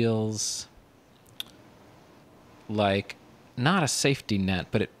feels like not a safety net,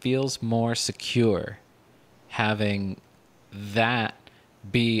 but it feels more secure having that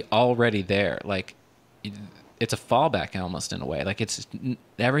be already there. Like it's a fallback almost in a way. Like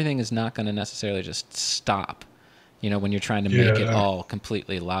everything is not going to necessarily just stop, when you're trying to make it all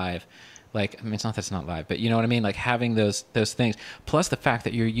completely live. Like, I mean, it's not that it's not live, but you know what I mean? Like having those things, plus the fact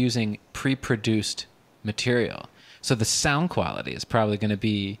that you're using pre-produced material. So the sound quality is probably going to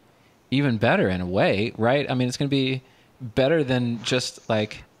be even better in a way, right? I mean, it's going to be better than just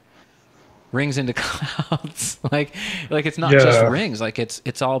like rings into clouds. like it's not just rings. Like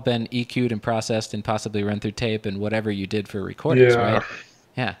it's all been EQ'd and processed and possibly run through tape and whatever you did for recordings, right?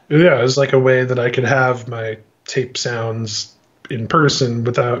 Yeah. Yeah, it's like a way that I could have my tape sounds in person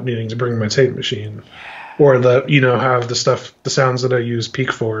without needing to bring my tape machine, or have the sounds that I use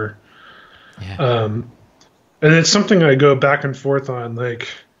Peak for. Yeah. And it's something I go back and forth on. Like,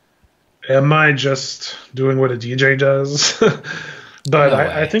 am I just doing what a DJ does? But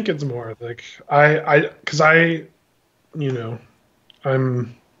I think it's more like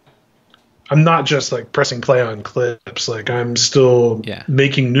I'm not just like pressing play on clips. Like I'm still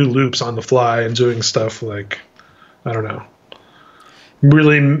making new loops on the fly and doing stuff like, I don't know.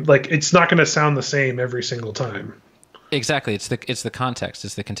 Really, like it's not going to sound the same every single time. Exactly. It's the context.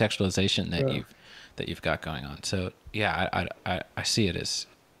 It's the contextualization that you've got going on. So yeah, I see it as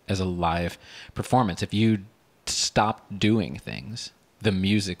a live performance. If you stopped doing things, the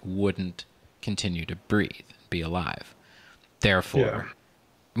music wouldn't continue to breathe, be alive. Therefore,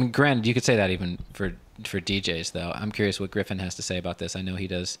 I mean, granted, you could say that even for DJs, though. I'm curious what Griffin has to say about this. I know he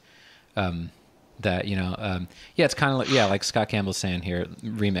does that, it's kind of like, like Scott Campbell's saying here,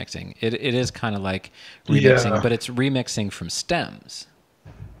 remixing. It is kind of like remixing, but it's remixing from stems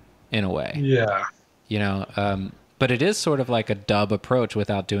in a way. Yeah. But it is sort of like a dub approach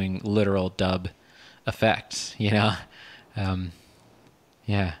without doing literal dub effects, Yeah.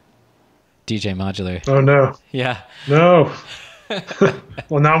 DJ Modular. Oh, no. Yeah. No.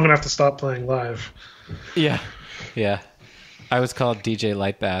 Well, now I'm going to have to stop playing live. Yeah. I was called DJ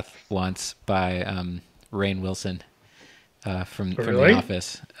Lightbath once by Rainn Wilson from The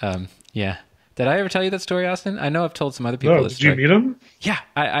Office. Yeah. Did I ever tell you that story, Austin? I know I've told some other people this story. Did you meet him? Yeah.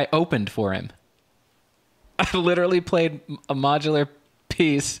 I opened for him. I literally played a modular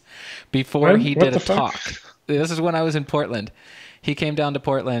piece before he did a talk. This is when I was in Portland. He came down to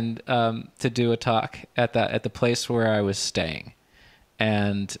Portland to do a talk at the place where I was staying,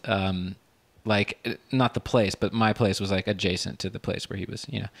 and like not the place, but my place was like adjacent to the place where he was.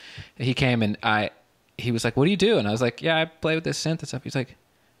 He came and he was like, "What do you do?" And I was like, "Yeah, I play with this synth and stuff." He's like,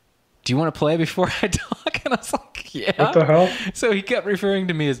 "Do you want to play before I talk?" And I was like, "Yeah." What the hell? So he kept referring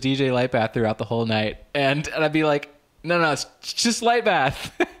to me as DJ Lightbath throughout the whole night, and I'd be like, No, it's just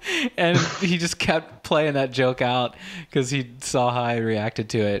Lightbath. And he just kept playing that joke out because he saw how I reacted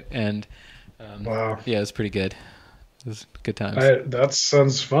to it. And wow. Yeah, it was pretty good. It was good times. That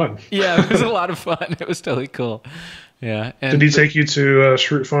sounds fun. Yeah, it was a lot of fun. It was totally cool. Yeah. And did he take you to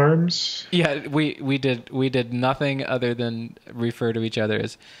Shroot Farms? Yeah, we did nothing other than refer to each other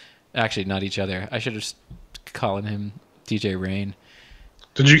as, actually not each other. I should have just calling him DJ Rain.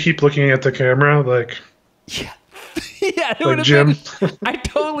 Did you keep looking at the camera like? Yeah. Yeah, it like Jim. I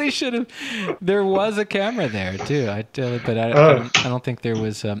totally should have. There was a camera there too. I don't think there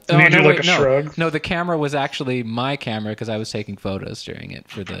was. Did you do like a shrug? No, the camera was actually my camera because I was taking photos during it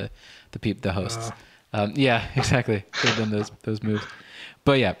for the hosts. Yeah, exactly. Could have done those moves.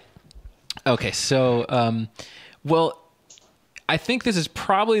 But yeah. Okay, so well, I think this is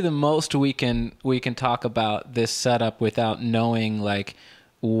probably the most we can talk about this setup without knowing like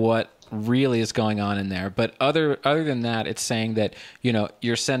what really is going on in there. But other than that, it's saying that, you know,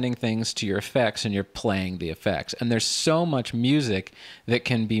 you're sending things to your effects and you're playing the effects. And there's so much music that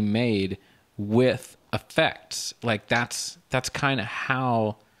can be made with effects. Like that's kind of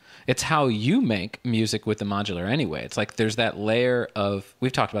how you make music with the modular anyway. It's like there's that layer of,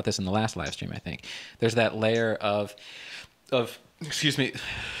 we've talked about this in the last live stream, I think. There's that layer of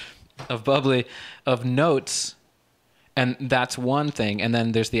bubbly, of notes. And that's one thing. And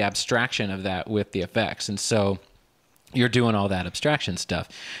then there's the abstraction of that with the effects. And so you're doing all that abstraction stuff.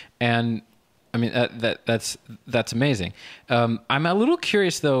 And I mean, that's amazing. I'm a little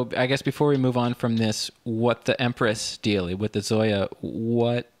curious though, I guess before we move on from this, what the Empress deal with the Zoya,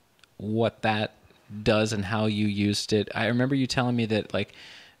 what that does and how you used it. I remember you telling me that, like,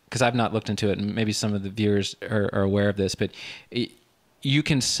 because I've not looked into it, and maybe some of the viewers are aware of this, but you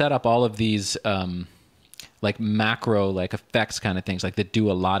can set up all of these like macro, like effects kind of things, like that do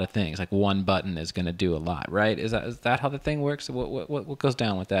a lot of things. Like one button is going to do a lot, right? Is that how the thing works? What goes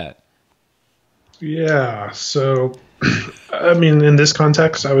down with that? Yeah. So, I mean, in this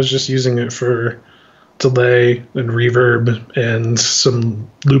context, I was just using it for delay and reverb and some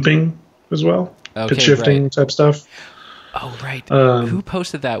looping as well, Okay, pitch shifting type stuff. Oh, right. Who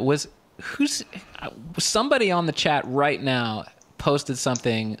posted that? Who's somebody on the chat right now posted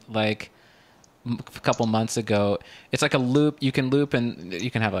something like a couple months ago. It's like a loop. You can loop, and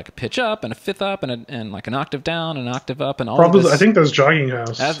you can have like a pitch up and a fifth up and like an octave down, an octave up, and all. Probably, of this. I think that's Jogging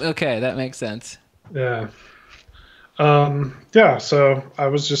House. Okay, that makes sense. Yeah. Yeah. So I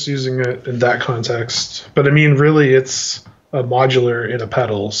was just using it in that context, but I mean, really, it's a modular in a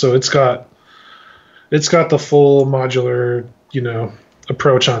pedal, so it's got the full modular,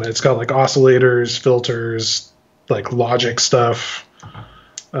 approach on it. It's got like oscillators, filters, like logic stuff,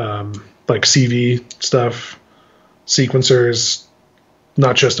 like CV stuff, sequencers,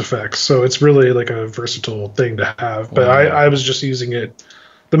 not just effects. So it's really like a versatile thing to have. But I was just using it,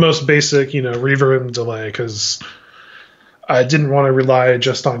 the most basic, reverb and delay, because I didn't want to rely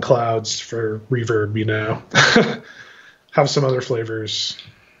just on clouds for reverb, have some other flavors.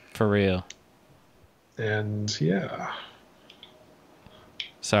 For real. And yeah.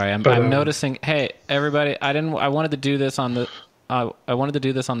 Sorry, I'm noticing. Hey, everybody! I wanted to do this on the. I wanted to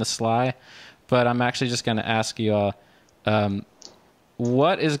do this on the sly, but I'm actually just going to ask you all,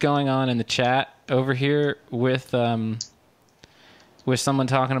 what is going on in the chat over here with someone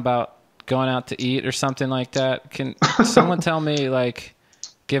talking about going out to eat or something like that? Can someone tell me, like,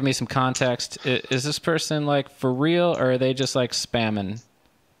 give me some context? Is this person like for real, or are they just like spamming?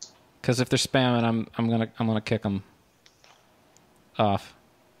 Because if they're spamming, I'm gonna kick them off.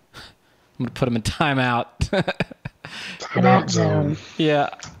 I'm gonna put them in timeout. Timeout zone. Yeah.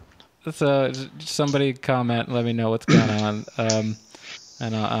 So somebody comment, and let me know what's going on,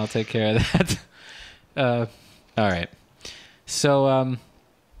 and I'll take care of that. All right. So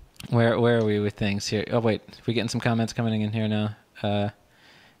where are we with things here? Oh wait, we getting some comments coming in here now.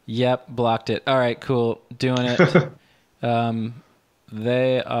 Yep, blocked it. All right, cool. Doing it.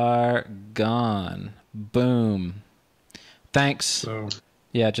 They are gone. Boom. Thanks. So.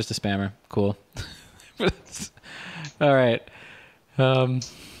 Yeah, just a spammer. Cool. All right.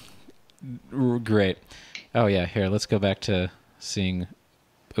 Great. Oh yeah, here, let's go back to seeing.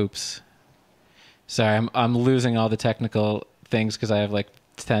 Oops. Sorry, I'm losing all the technical things because I have like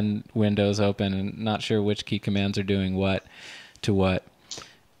 10 windows open and not sure which key commands are doing what to what.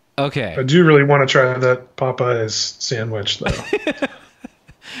 Okay. I do really want to try that Popeyes sandwich though.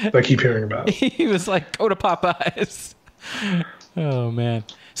 that I keep hearing about. He was like, go to Popeyes. Oh man.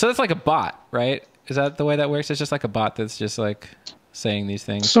 So that's like a bot, right? Is that the way that works? It's just like a bot that's just like saying these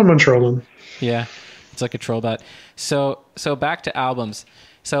things. Someone trolling. Yeah. It's like a troll bot. So back to albums.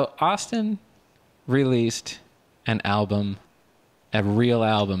 So Austin released an album, a real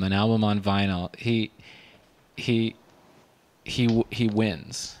album, an album on vinyl. He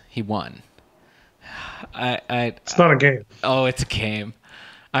wins. He won. It's not a game. Oh, it's a game.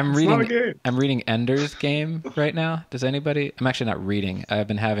 I'm reading Ender's Game right now. Does anybody? I'm actually not reading.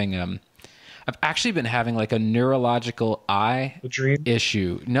 I've actually been having like a neurological eye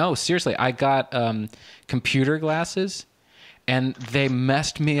issue. No, seriously. I got computer glasses, and they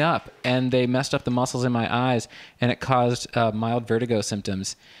messed me up, and they messed up the muscles in my eyes, and it caused mild vertigo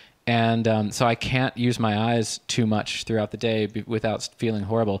symptoms. And so I can't use my eyes too much throughout the day without feeling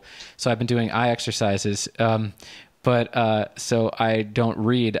horrible. So I've been doing eye exercises. But so I don't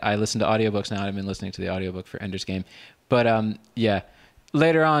read. I listen to audiobooks now. I've been listening to the audiobook for Ender's Game. But yeah,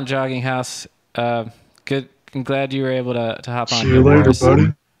 later on, Jogging House. Good. I'm glad you were able to hop on. See you later,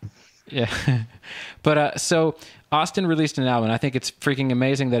 buddy. Yeah. But so Austin released an album. I think it's freaking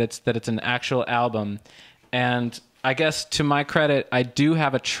amazing that it's an actual album. And I guess to my credit, I do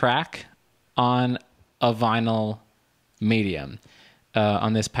have a track on a vinyl medium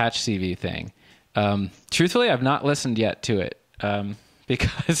on this Patch CV thing. Truthfully, I've not listened yet to it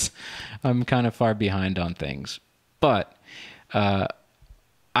because I'm kind of far behind on things. But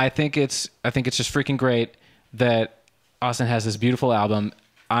I think it's just freaking great that Austin has this beautiful album.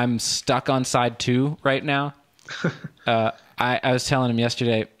 I'm stuck on side 2 right now. I was telling him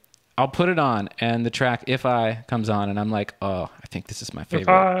yesterday, I'll put it on, and the track "If I" comes on, and I'm like, oh, I think this is my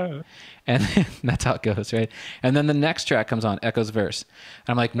favorite. And then, that's how it goes, right? And then the next track comes on, Echo's Verse.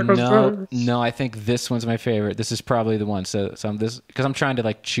 And I'm like, no, I think this one's my favorite. This is probably the one. So I'm this, because I'm trying to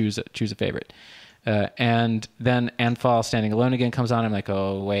like choose a favorite. And then And Fall Standing Alone Again comes on. I'm like,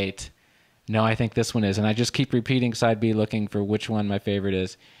 oh, wait. No, I think this one is. And I just keep repeating side B, looking for which one my favorite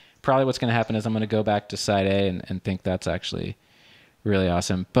is. Probably what's going to happen is I'm going to go back to side A and think that's actually really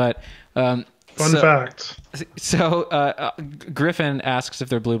awesome. But fun fact. So Griffin asks if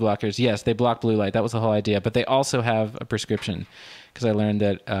they're blue blockers. Yes, they block blue light. That was the whole idea. But they also have a prescription, because I learned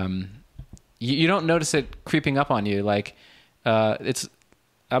that you don't notice it creeping up on you. Like it's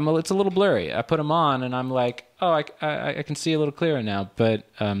a little blurry. I put them on and I'm like, oh, I can see a little clearer now. But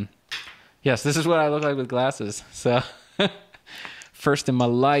yes, this is what I look like with glasses. So first in my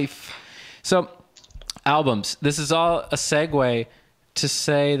life. So albums. This is all a segue to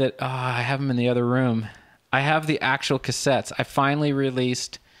say that I have them in the other room. I have the actual cassettes. I finally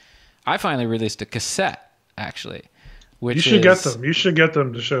released a cassette, actually. Which you should get them. You should get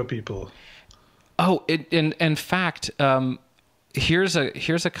them to show people. Oh, in fact, here's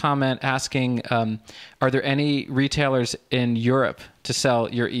a comment asking, are there any retailers in Europe to sell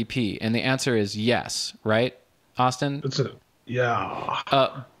your EP? And the answer is yes, right, Austin?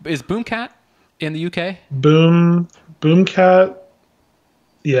 Yeah. Is Boomcat in the UK? Boomcat.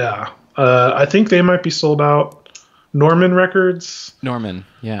 Yeah. I think they might be sold out. Norman Records. Norman,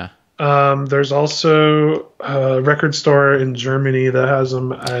 yeah. There's also a record store in Germany that has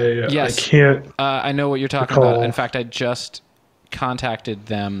them. Yes. I can't. I know what you're talking about. In fact, I just contacted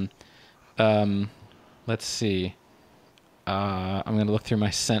them. Let's see. I'm going to look through my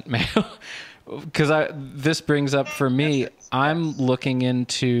sent mail because this brings up for me. I'm looking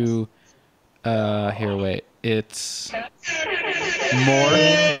into. Here, wait. It's more.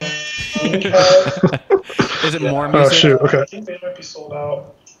 Is it more music? Oh shoot! Okay. I think they might be sold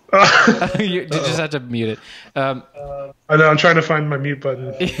out. You just have to mute it. I know. I'm trying to find my mute button.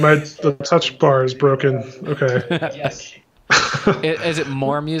 The touch bar is broken. Okay. Yes. Is it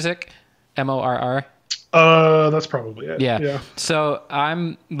More Music? MORR? That's probably it. Yeah. So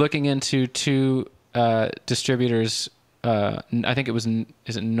I'm looking into two distributors. I think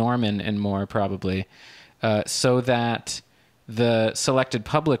is it Norman and More probably, so that the selected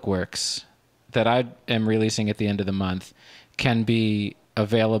public works that I am releasing at the end of the month can be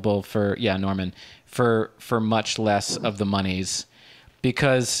available for Norman for much less of the monies,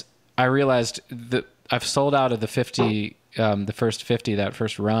 because I realized that I've sold out of the 50, the first 50, that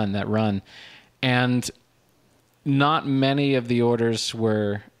run, and not many of the orders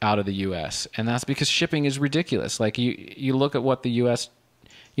were out of the U.S., and that's because shipping is ridiculous. Like you look at what the U.S.,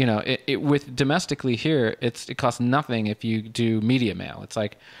 with domestically here, it costs nothing if you do media mail. It's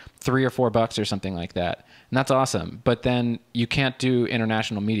like $3 or $4 or something like that, and that's awesome. But then you can't do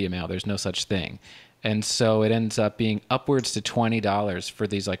international media mail. There's no such thing, and so it ends up being upwards to $20 for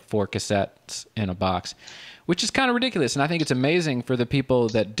these like 4 cassettes in a box, which is kind of ridiculous. And I think it's amazing for the people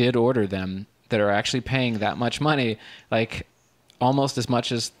that did order them, that are actually paying that much money, like almost as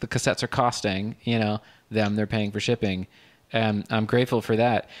much as the cassettes are costing, they're paying for shipping. And I'm grateful for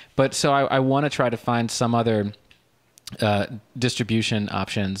that. But so I want to try to find some other distribution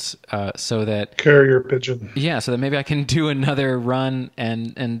options so that... Carrier pigeon. Yeah, so that maybe I can do another run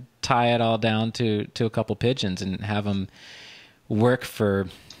and tie it all down to a couple pigeons and have them work for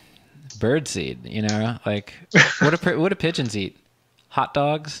birdseed, Like, what do pigeons eat? Hot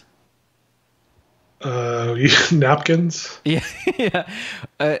dogs? Napkins. Yeah.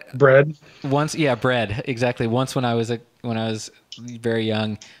 Bread. Bread. Exactly. Once when I was very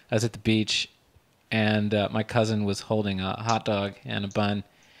young, I was at the beach, and my cousin was holding a hot dog and a bun,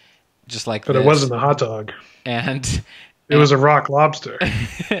 just like. But it wasn't a hot dog. And it was a rock lobster.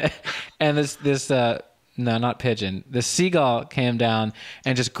 And this no, not pigeon. The seagull came down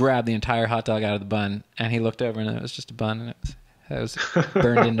and just grabbed the entire hot dog out of the bun, and he looked over, and it was just a bun, and it was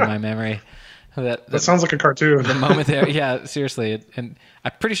burned into my memory. That sounds like a cartoon. The moment there, yeah, seriously, and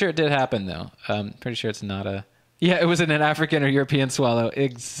I'm pretty sure it did happen though. Pretty sure it's not a. Yeah, it was in an African or European swallow.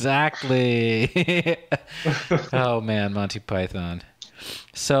 Exactly. Oh man, Monty Python.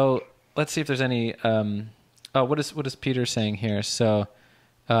 So let's see if there's any. What is Peter saying here? So,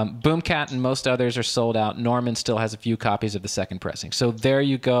 Boomcat and most others are sold out. Norman still has a few copies of the second pressing. So there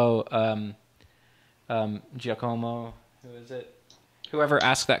you go, Giacomo. Who is it? Whoever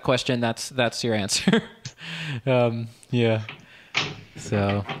asked that question, that's your answer. Yeah.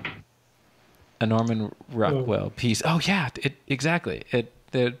 So, a Norman Rockwell piece. Oh yeah, exactly.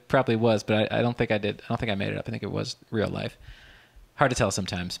 It probably was, but I don't think I did. I don't think I made it up. I think it was real life. Hard to tell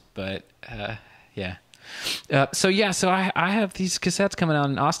sometimes, but yeah. So I have these cassettes coming out,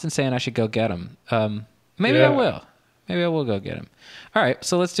 and Austin's saying I should go get them. Maybe I will. Maybe I will go get them. All right,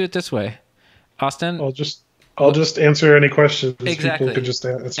 so let's do it this way. Austin, I'll just answer any questions. Exactly. People could just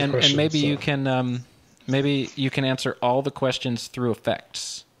answer questions. And maybe you can answer all the questions through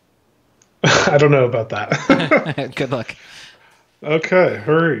effects. I don't know about that. Good luck. Okay,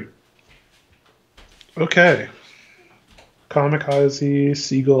 hurry. Okay. Kamikaze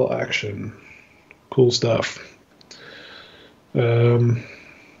seagull action. Cool stuff. Okay.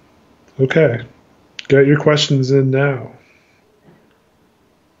 Get your questions in now.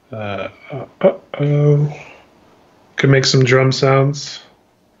 Uh-oh. Can make some drum sounds.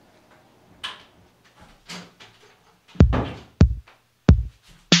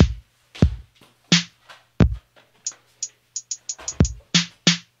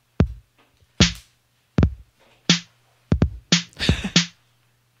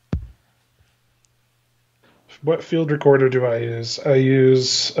 What field recorder do I use? I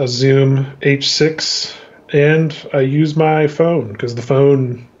use a Zoom H6, and I use my phone because the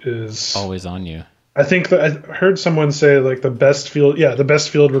phone is always on you. I think that I heard someone say like the best field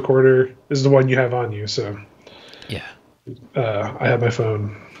recorder is the one you have on you. So yeah, I have my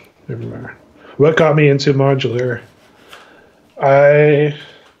phone everywhere. What got me into modular? So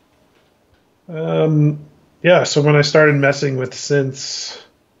when I started messing with synths,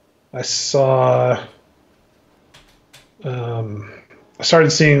 I started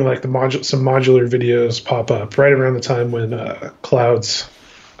seeing like some modular videos pop up right around the time when Clouds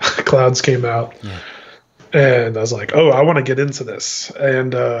came out. Yeah. And I was like, oh, I want to get into this.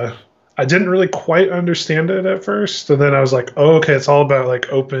 And I didn't really quite understand it at first. And then I was like, oh, okay, it's all about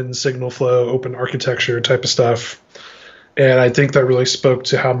like open signal flow, open architecture type of stuff. And I think that really spoke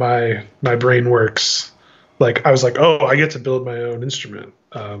to how my brain works. Like I was like, oh, I get to build my own instrument.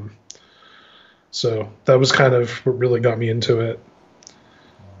 So that was kind of what really got me into it.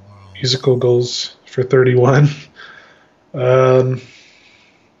 Musical goals for 31. I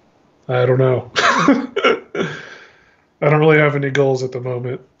don't know. I don't really have any goals at the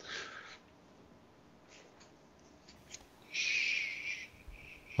moment.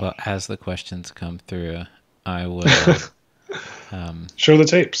 Well, as the questions come through, I will show the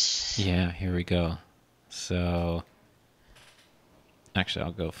tapes. Yeah, here we go. So actually,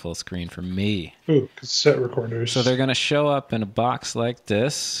 I'll go full screen for me. Ooh, cassette recorders. So they're going to show up in a box like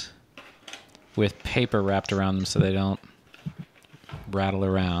this with paper wrapped around them so they don't rattle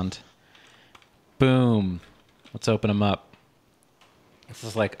around. Boom. Let's open them up. This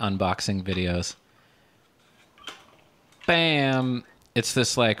is like unboxing videos. Bam. It's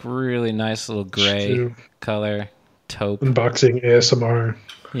this like really nice little gray color taupe. Unboxing ASMR.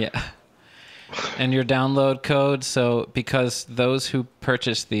 Yeah. And your download code. So because those who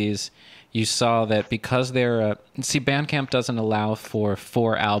purchased these, you saw that because they're Bandcamp doesn't allow for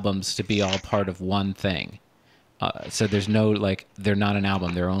 4 albums to be all part of one thing. So there's no like they're not an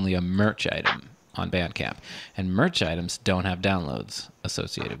album. They're only a merch item on Bandcamp, and merch items don't have downloads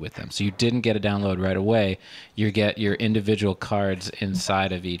associated with them. So you didn't get a download right away. You get your individual cards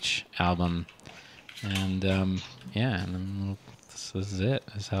inside of each album, and and then this is it.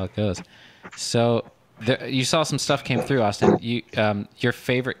 This is how it goes. So you saw some stuff came through, Austin. Your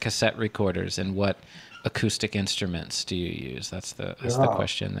favorite cassette recorders and what acoustic instruments do you use? That's the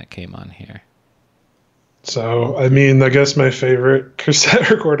question that came on here. So, I mean, I guess my favorite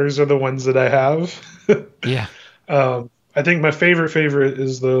cassette recorders are the ones that I have. Yeah. I think my favorite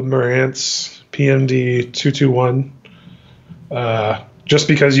is the Marantz PMD 221. Just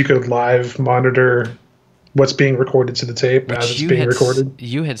because you could live monitor what's being recorded to the tape as it's being recorded.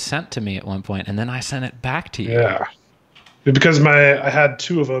 You had sent to me at one point, and then I sent it back to you. Yeah. Because I had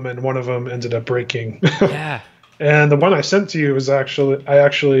 2 of them, and one of them ended up breaking. Yeah. And the one I sent to you was I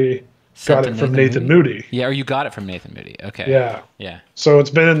got it from Nathan Moody. Yeah, or you got it from Nathan Moody. Okay. Yeah. Yeah. So it's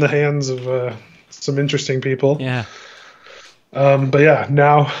been in the hands of some interesting people. Yeah. But yeah,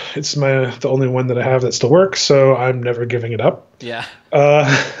 now it's the only one that I have that still works, so I'm never giving it up. Yeah.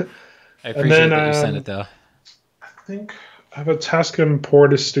 I appreciate that you sent it, though. I think I have a Tascam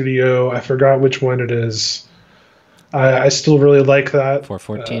Porta Studio. I forgot which one it is. I still really like that.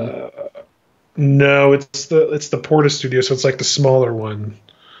 414? No, it's the Porta Studio, so it's like the smaller one.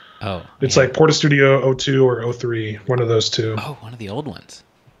 Oh. It's like Porta Studio 02 or 03, one of those 2. Oh, one of the old ones.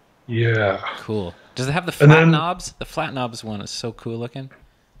 Yeah. Cool. Does it have the flat knobs? The flat knobs one is so cool looking.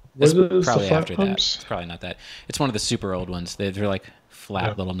 It's probably after that. It's probably not that. It's one of the super old ones. They're like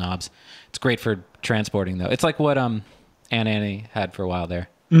flat little knobs. It's great for transporting, though. It's like what Annie had for a while there.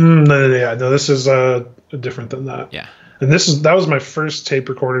 No, this is different than that. Yeah. And that was my first tape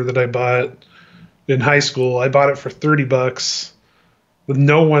recorder that I bought in high school. I bought it for $30.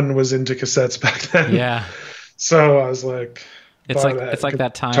 No one was into cassettes back then. Yeah. So I was like, It's like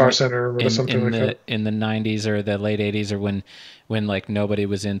that time Guitar Center or something like that. In the 90s or the late 80s, or when like nobody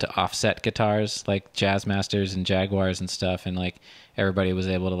was into offset guitars, like Jazz Masters and Jaguars and stuff, and like everybody was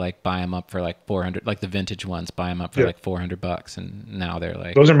able to like buy them up for like 400, like the vintage ones, buy them up for like $400, and now they're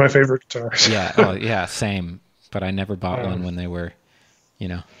like, those are my favorite guitars. Yeah, oh yeah, same. But I never bought one when they were,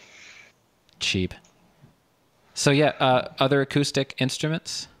 cheap. So yeah, other acoustic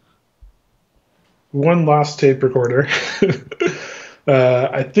instruments. One last tape recorder.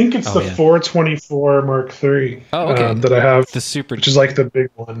 I think it's the 424 Mark III that I have, which is like the big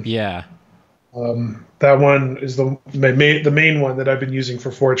one. Yeah. That one is the main one that I've been using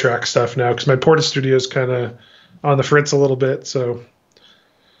for 4-track stuff now, because my Porta Studio is kind of on the fritz a little bit. So,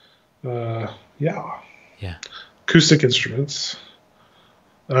 yeah. Acoustic instruments.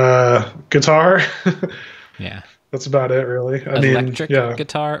 Guitar. Yeah. That's about it, really. Electric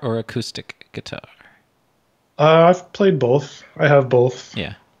guitar or acoustic guitar? I've played both. I have both.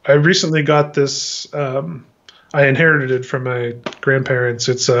 Yeah. I recently got this. I inherited it from my grandparents.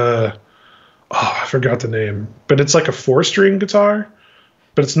 It's I forgot the name, but it's like a 4-string guitar,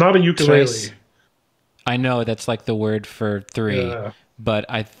 but it's not a ukulele. Trace. I know that's like the word for 3, but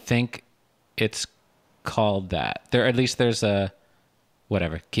I think it's called that. There's a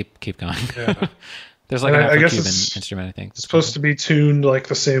whatever. Keep going. Yeah. There's like an Afro-Cuban instrument, I think. It's supposed to be tuned like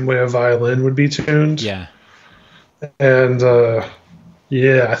the same way a violin would be tuned. Yeah. And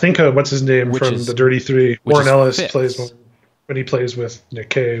I think what's his name from the Dirty Three? Warren Ellis plays one when he plays with Nick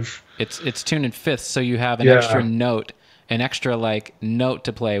Cave. It's tuned in fifths, so you have an extra note, like note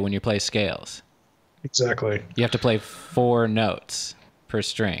to play when you play scales. Exactly. You have to play 4 notes per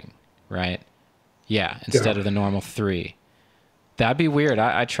string, right? Yeah, instead of the normal 3. That'd be weird.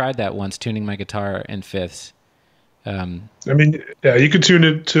 I tried that once, tuning my guitar in fifths. You could tune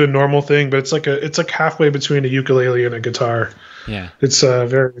it to a normal thing, but it's like halfway between a ukulele and a guitar. Yeah, it's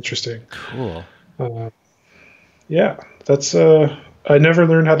very interesting. Cool. That's I never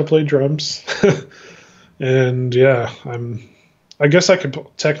learned how to play drums, and I guess I could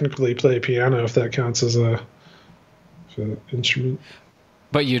technically play piano if that counts as an instrument.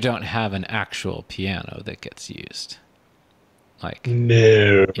 But you don't have an actual piano that gets used. Like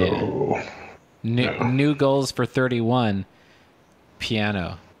no. Yeah. New goals for 31.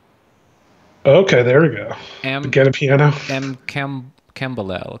 Piano. Okay, there we go. Get a piano. Campbell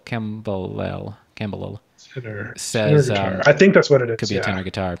says I think that's what it is. Could be a tenor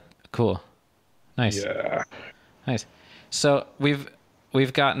guitar. Cool. Nice. Yeah. Nice. So we've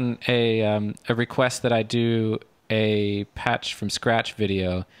gotten a request that I do a patch from scratch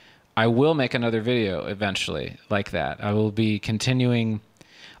video. I will make another video eventually like that. I will be continuing.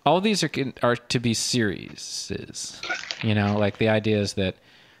 All of these are to be series. Like the idea is that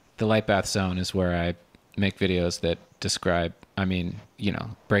the Lightbath Zone is where I make videos that describe,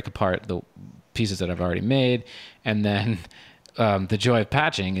 break apart the pieces that I've already made. And then the joy of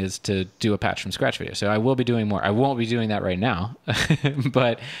patching is to do a patch from scratch video. So I will be doing more. I won't be doing that right now,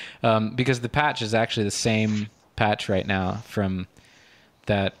 but because the patch is actually the same patch right now from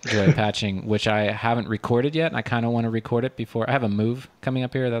that joy of patching, which I haven't recorded yet, and I kind of want to record it before. I have a move coming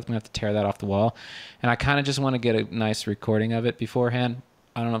up here. That's going to have to tear that off the wall, and I kind of just want to get a nice recording of it beforehand.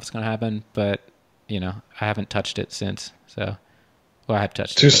 I don't know if it's going to happen, but I haven't touched it since. So, I have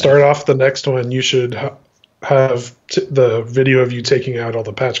touched it. To start off the next one, you should have the video of you taking out all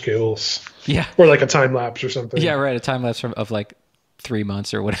the patch cables. Yeah, or like a time lapse or something. Yeah, right. A time lapse of like 3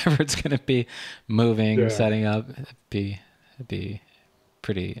 months or whatever it's going to be, moving, setting up. It'd be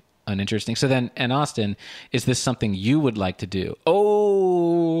pretty uninteresting. So then, and Austin, is this something you would like to do?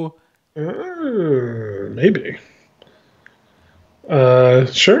 Oh, maybe.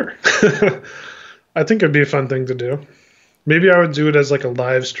 Sure. I think it'd be a fun thing to do. Maybe I would do it as like a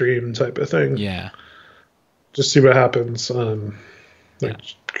live stream type of thing. Yeah. Just see what happens.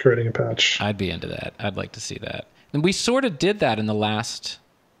 Creating a patch. I'd be into that. I'd like to see that. And we sort of did that in the last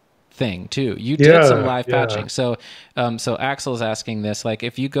thing too. You did some live patching. So Axel's asking this, like,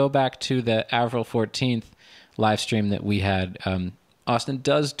 if you go back to the Avril 14th live stream that we had, Austin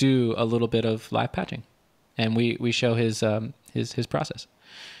does do a little bit of live patching, and we show his process.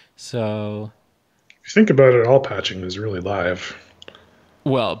 So if you think about it, all patching is really live.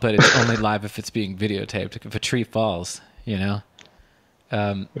 Well, but it's only live if it's being videotaped. If a tree falls, if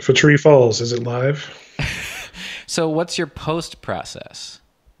a tree falls, is it live? So what's your post process?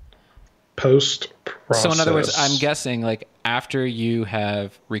 So in other words, I'm guessing like after you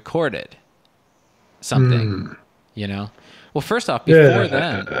have recorded something, Well, first off, before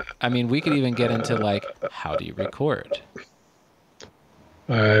then, we could even get into like, how do you record?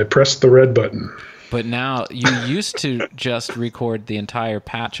 I press the red button. But now you used to just record the entire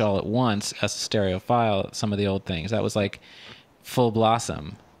patch all at once as a stereo file, some of the old things. That was like Full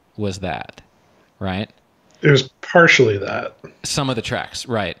Blossom was that, right? It was partially that. Some of the tracks,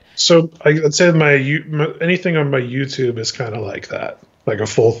 right. So I'd say anything on my YouTube is kind of like that, like a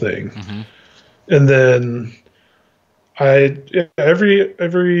full thing. Mm-hmm. And then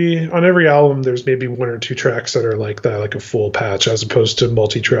every album there's maybe 1 or 2 tracks that are like that, like a full patch, as opposed to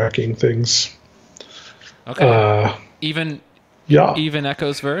multi-tracking things. Okay. Even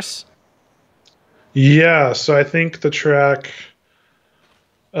Echo's verse? Yeah, so I think the track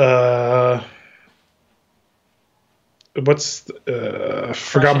forgot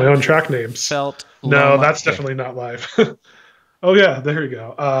my own track names. Felt no, that's definitely not live. Oh yeah, there we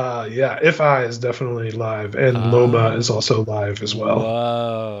go. Yeah, If I is definitely live, and Loma is also live as well.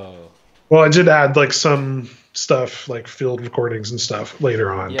 Whoa. Well, I did add like some stuff, like field recordings and stuff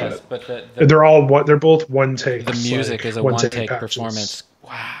later on. Yes, but they're both one take. The music is a one take performance.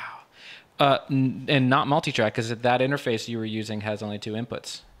 Wow. And not multi-track, because that interface you were using has only 2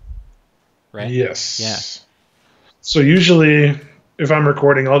 inputs, right? Yes. Yeah. So usually, if I'm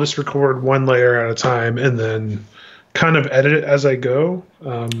recording, I'll just record one layer at a time and then kind of edit it as I go.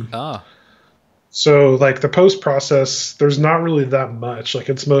 So like the post process, there's not really that much. Like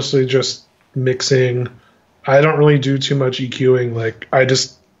it's mostly just mixing. I don't really do too much EQing. Like I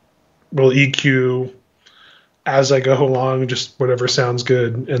just will EQ as I go along, just whatever sounds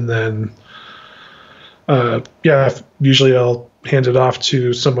good, and then usually I'll hand it off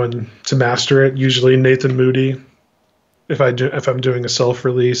to someone to master it. Usually Nathan Moody, if I'm doing a self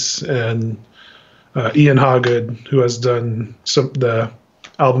release, and Ian Hawgood, who has done the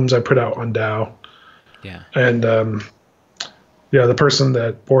albums I put out on Dow. Yeah. And the person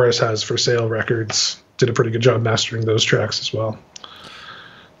that Boris has for Sale Records did a pretty good job mastering those tracks as well.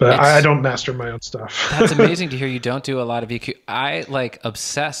 But I don't master my own stuff. That's amazing to hear you don't do a lot of EQ. I like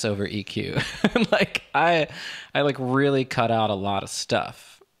obsess over EQ. Like I like really cut out a lot of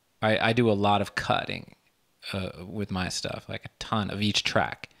stuff. I do a lot of cutting with my stuff, like a ton of each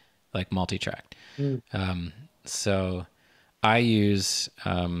track, like multi-tracked. So I use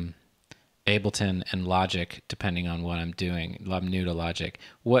Ableton and Logic depending on what I'm doing. I'm new to Logic.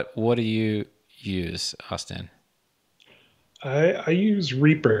 What do you use, Austin? I use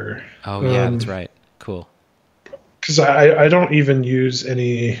Reaper. Oh yeah, that's right. Cool. Because I don't even use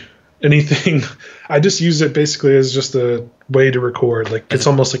anything. I just use it basically as just a way to record. Like it's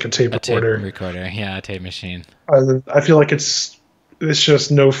almost like a tape recorder. Tape recorder, yeah, a tape machine. I feel like it's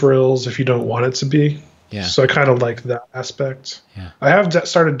just no frills if you don't want it to be. Yeah. So I kind of like that aspect. Yeah. I have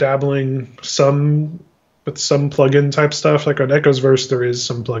started dabbling with some plugin type stuff. Like on Echo's verse, there is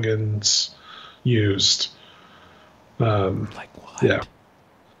some plugins used. Like what? Yeah.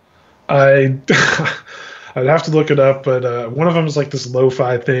 I'd have to look it up, but one of them is like this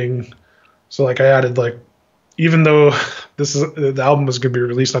lo-fi thing. So like I added like, even though the album was going to be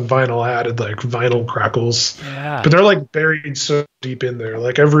released on vinyl, I added like vinyl crackles. Yeah. But they're like buried so deep in there.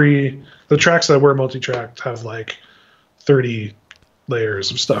 Like the tracks that were multi-tracked have like 30 layers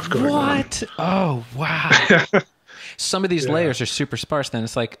of stuff going on. What? Oh, wow. Some of these layers are super sparse. Then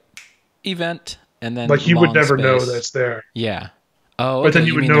it's like event and then like you would never space. know that's there. Yeah. Oh, okay. But then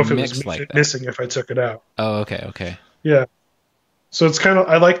you would know if it was like missing if I took it out. Oh, okay. Yeah. So it's kind of,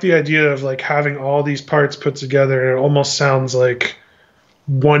 I like the idea of like having all these parts put together, and it almost sounds like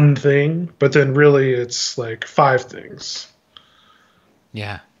one thing, but then really it's like 5 things.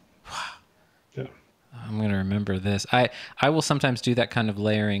 Yeah. Wow. Yeah. I'm going to remember this. I will sometimes do that kind of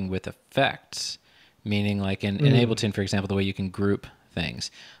layering with effects, meaning like in Ableton, for example, the way you can group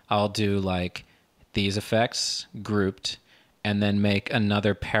things. I'll do like these effects grouped and then make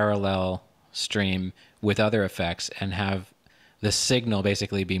another parallel stream with other effects and have the signal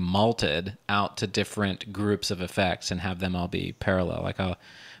basically be malted out to different groups of effects and have them all be parallel.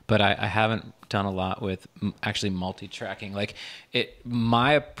 But I haven't done a lot with actually multi-tracking. Like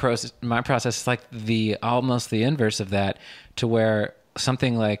my process is like almost the inverse of that, to where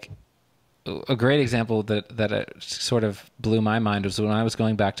something like a great example that sort of blew my mind was when I was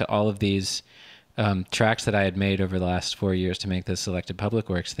going back to all of these tracks that I had made over the last 4 years to make the Selected Public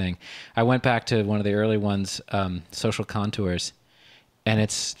Works thing. I went back to one of the early ones, Social Contours, and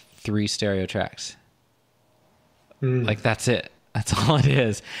it's 3 stereo tracks. Like that's it. That's all it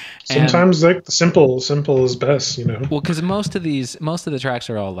is. Sometimes like the simple is best, you know. Well, because most of the tracks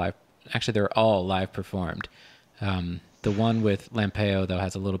are all live. Actually, they're all live performed. The one with Lampeo though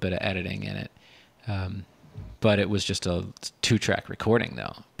has a little bit of editing in it. But it was just a 2-track recording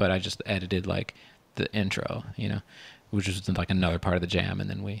though. But I just edited like the intro, you know, which was like another part of the jam, and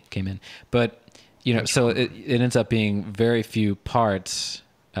then we came in. But you know, so it ends up being very few parts,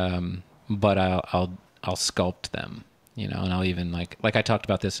 but I'll sculpt them, you know, and I'll even like I talked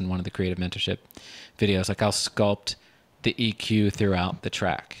about this in one of the creative mentorship videos, like I'll sculpt the EQ throughout the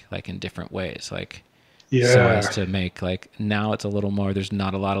track, like in different ways, like so as to make like, now it's a little more, there's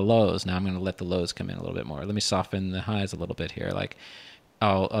not a lot of lows. Now I'm going to let the lows come in a little bit more. Let me soften the highs a little bit here. Like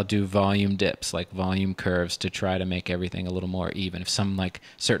I'll do volume dips, like volume curves, to try to make everything a little more even. If some like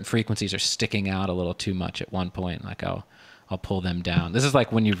certain frequencies are sticking out a little too much at one point, like I'll pull them down. This is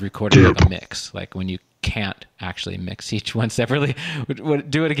like when you've recorded like a mix, like when you can't actually mix each one separately.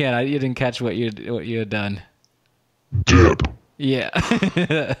 Do it again. You didn't catch what you had done. Dip. Yeah.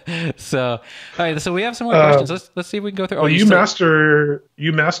 So, all right. So we have some more questions. Let's see if we can go through. Well, you master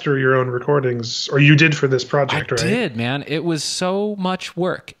your own recordings, or you did for this project, right? I did, man. It was so much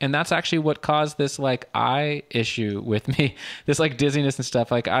work, and that's actually what caused this like eye issue with me, this like dizziness and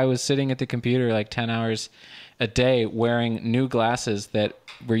stuff. Like I was sitting at the computer like 10 hours a day wearing new glasses that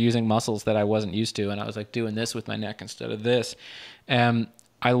were using muscles that I wasn't used to, and I was like doing this with my neck instead of this.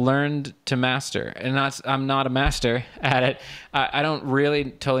 I learned to master, and I'm not a master at it. I don't really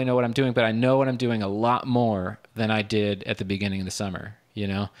totally know what I'm doing, but I know what I'm doing a lot more than I did at the beginning of the summer, you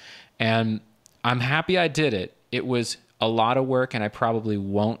know? And I'm happy I did it. It was a lot of work, and I probably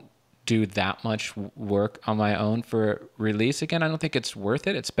won't do that much work on my own for release again. I don't think it's worth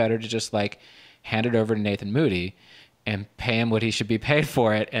it. It's better to just like hand it over to Nathan Moody and pay him what he should be paid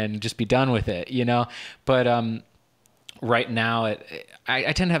for it and just be done with it, you know? But, right now,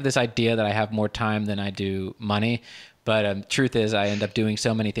 I tend to have this idea that I have more time than I do money, but truth is, I end up doing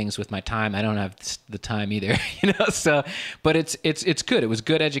so many things with my time. I don't have the time either, you know. So, but it's good. It was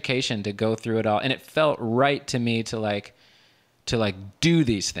good education to go through it all, and it felt right to me to do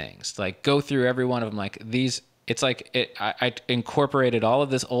these things, like go through every one of them. Like these, it's like I incorporated all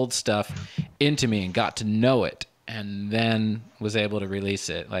of this old stuff into me and got to know it, and then was able to release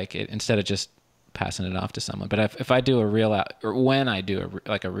it. Like instead of just passing it off to someone. But if I do a real or when I do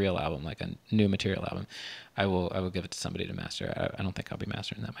a real album, like a new material album, I will give it to somebody to master. I don't think I'll be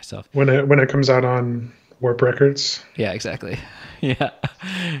mastering that myself. When it comes out on Warp Records. Yeah, exactly. Yeah,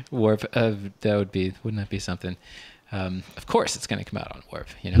 Warp. Wouldn't that be something? Of course, it's going to come out on Warp.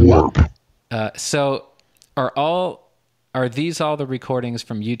 You know. Warp. So are these all the recordings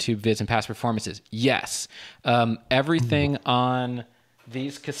from YouTube vids and past performances? Yes. Everything on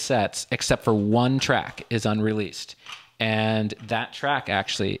these cassettes, except for one track, is unreleased. And that track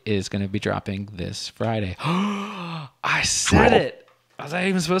actually is going to be dropping this Friday. I said it. Was I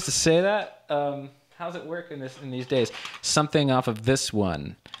even supposed to say that? How's it work in these days? Something off of this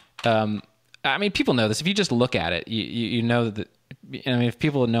one. I mean, people know this. If you just look at it, you know that. I mean, if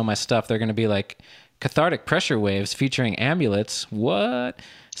people know my stuff, they're going to be like, Cathartic Pressure Waves featuring Amulets. What?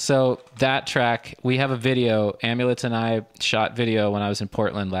 So that track, we have a video. Amulets and I shot video when I was in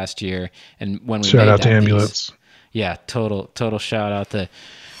Portland last year, and when we shout out to Amulets. Yeah, total shout out to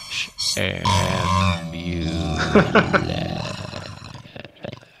Amulets.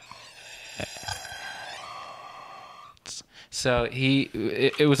 So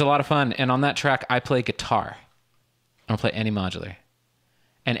it was a lot of fun, and on that track, I play guitar. I don't play any modular,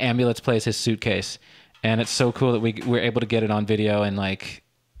 and Amulets plays his suitcase, and it's so cool that we're able to get it on video and like.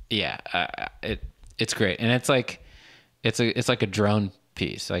 Yeah, it's great, and it's like a drone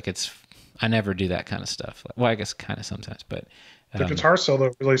piece. Like I never do that kind of stuff. Well, I guess kind of sometimes, but the guitar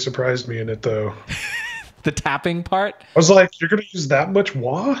solo really surprised me in it, though. The tapping part. I was like, "You're gonna use that much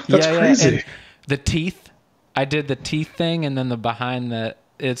wah? That's crazy." And the teeth. I did the teeth thing, and then the behind the.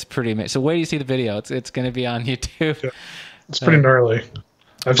 It's pretty amazing. So wait till you see the video. It's going to be on YouTube. Yeah, it's pretty gnarly.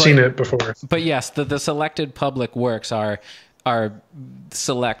 I've seen it before. But yes, the selected public works are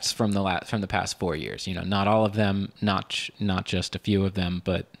selects from the past 4 years. You know, not all of them, not just a few of them,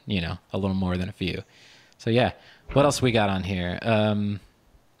 but you know, a little more than a few. So yeah, what else we got on here? All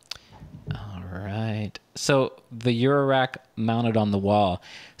right. So the Eurorack mounted on the wall.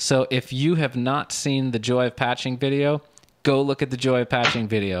 So if you have not seen the Joy of Patching video, go look at the Joy of Patching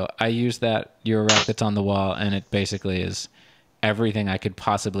video. I use that Eurorack that's on the wall, and it basically is everything I could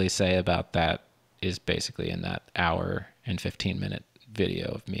possibly say about that is basically in that hour and 15-minute video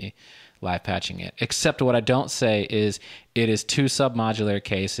of me live patching it. Except what I don't say is it is 2 submodular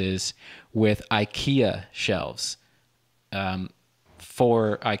cases with IKEA shelves.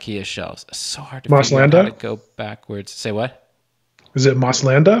 4 IKEA shelves. It's so hard to figure out how to go backwards. Say what? Is it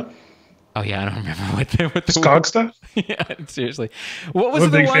Moslanda? Oh yeah, I don't remember what the Skogsta? Yeah, seriously. What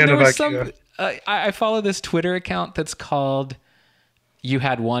was the one? There was some. I follow this Twitter account that's called "You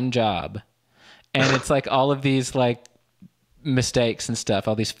Had One Job," and it's like all of these like mistakes and stuff,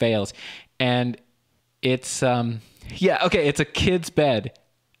 all these fails, and It's yeah, okay, it's a kid's bed.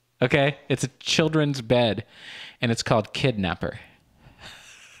 Okay? It's a children's bed, and it's called Kidnapper.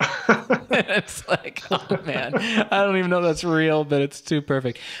 It's like, oh man, I don't even know if that's real, but it's too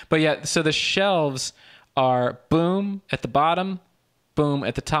perfect. But yeah, so the shelves are boom at the bottom, boom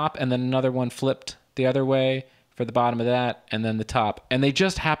at the top, and then another one flipped the other way for the bottom of that, and then the top. And they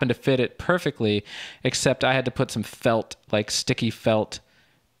just happen to fit it perfectly, except I had to put some felt, like sticky felt,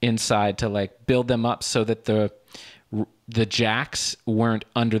 inside to like build them up so that the jacks weren't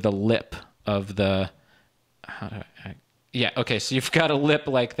under the lip of the... Yeah, okay, so you've got a lip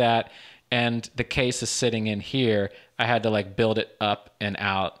like that, and the case is sitting in here. I had to like build it up and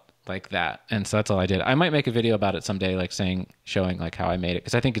out like that, and so that's all I did. I might make a video about it someday, like showing like how I made it,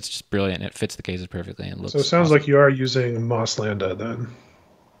 because I think it's just brilliant. It fits the cases perfectly and looks. So it sounds awesome. like you are using Mosslanda then.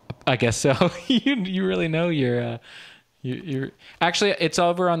 I guess so. You really know you're actually, it's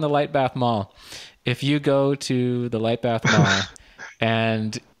over on the Lightbath Mall. If you go to the Lightbath Mall.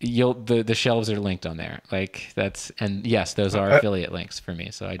 And the shelves are linked on there. Like and yes, those are affiliate links for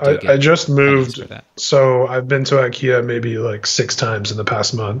me. So I just moved, so I've been to IKEA maybe like 6 times in the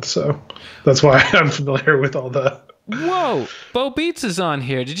past month. So that's why I'm familiar with all the. Whoa, Bo Beats is on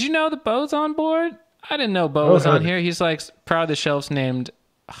here. Did you know that Bo's on board? I didn't know Bo was on here. He's like proud of the shelves named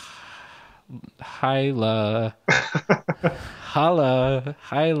Hyla. Hyla.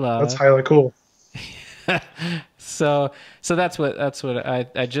 That's highly cool. So that's what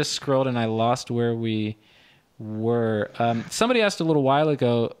I just scrolled and I lost where we were. Somebody asked a little while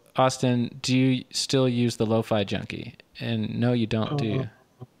ago, Austin, do you still use the Lo-Fi Junkie? And no, you don't, do you?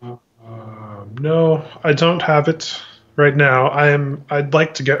 No, I don't have it right now. I'd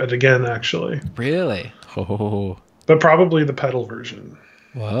like to get it again, actually. Really? Oh. But probably the pedal version.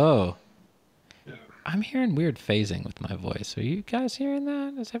 Whoa. Yeah. I'm hearing weird phasing with my voice. Are you guys hearing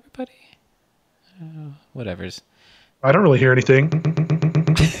that? Is everybody? Whatever's. I don't really hear anything.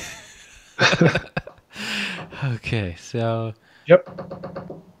 Okay, so. Yep.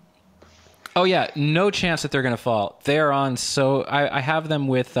 Oh yeah, no chance that they're gonna fall. They're on. So I have them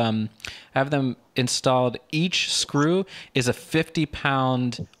with I have them installed. Each screw is a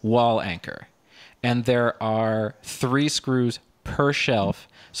 50-pound wall anchor, and there are 3 screws per shelf.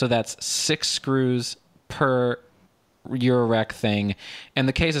 So that's 6 screws per Eurorack thing, and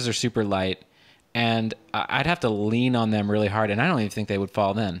the cases are super light. And I'd have to lean on them really hard, and I don't even think they would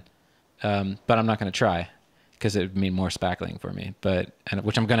fall then. But I'm not going to try, because it would mean more spackling for me.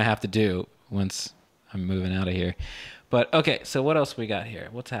 Which I'm going to have to do once I'm moving out of here. But okay, so what else we got here?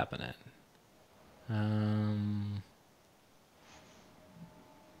 What's happening?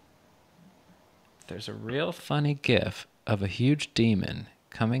 There's a real funny GIF of a huge demon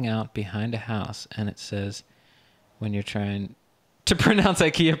coming out behind a house, and it says, when you're trying to pronounce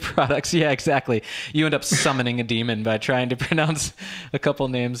IKEA products. Yeah, exactly. You end up summoning a demon by trying to pronounce a couple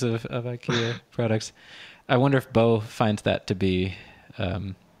names of IKEA products. I wonder if Bo finds that to be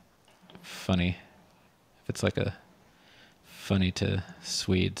funny. If it's like a funny to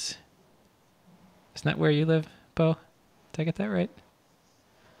Swedes. Isn't that where you live, Bo? Did I get that right?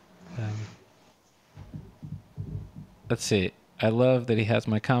 Let's see. I love that he has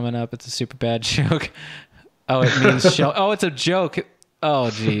my comment up. It's a super bad joke. Oh, it means show. Oh, it's a joke. Oh,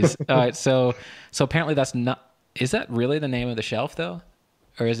 geez. All right, so apparently that's not... Is that really the name of the shelf, though?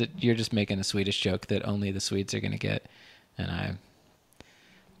 Or is it you're just making a Swedish joke that only the Swedes are going to get? And I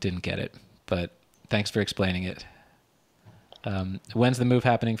didn't get it. But thanks for explaining it. When's the move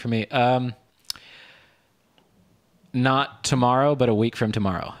happening for me? Not tomorrow, but a week from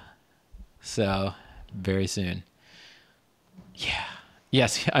tomorrow. So, very soon. Yeah.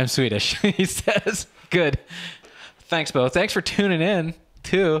 Yes, I'm Swedish, he says. Good. Thanks, Bo. Thanks for tuning in,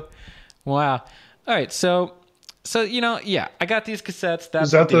 too. Wow. All right, so yeah, I got these cassettes.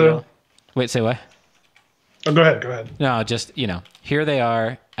 That's the deal. Wait, say what? Oh, go ahead. No, just, here they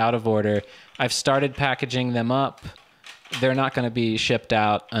are, out of order. I've started packaging them up. They're not going to be shipped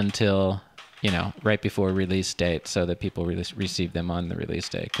out until, right before release date so that people receive them on the release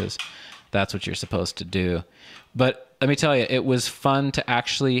date, because that's what you're supposed to do. But let me tell you, it was fun to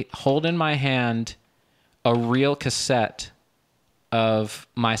actually hold in my hand a real cassette of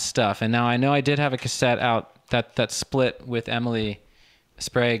my stuff. And now I know I did have a cassette out that split with Emily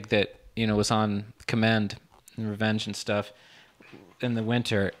Sprague that, was on Command and Revenge and stuff in the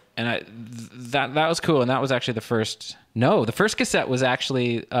winter. And that was cool. And that was actually the first cassette was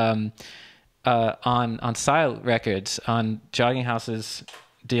actually on Sile Records, on Jogging House's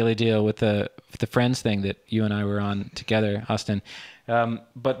Daily Deal with the Friends thing that you and I were on together, Austin.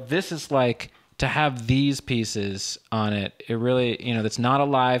 But this is like to have these pieces on it, it really, that's not a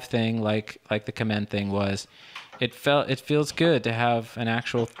live thing like the Commend thing was. It feels good to have an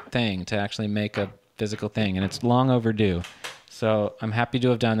actual thing, to actually make a physical thing, and it's long overdue. So I'm happy to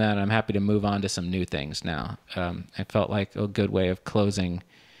have done that, and I'm happy to move on to some new things now. It felt like a good way of closing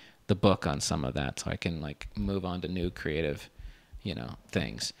the book on some of that, so I can like move on to new creative,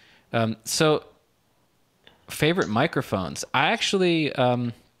 things. So favorite microphones. I actually,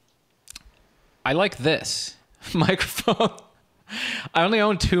 I like this microphone. I only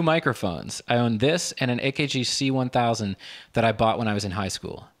own 2 microphones. I own this and an AKG C1000 that I bought when I was in high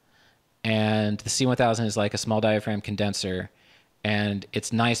school. And the C1000 is like a small diaphragm condenser, and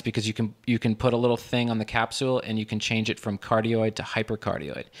it's nice because you can put a little thing on the capsule and you can change it from cardioid to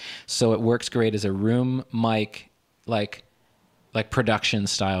hypercardioid. So it works great as a room mic, like production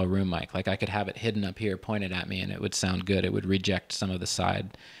style room mic. Like I could have it hidden up here, pointed at me, and it would sound good. It would reject some of the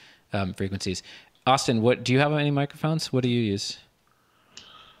side frequencies. Austin, do you have any microphones? What do you use?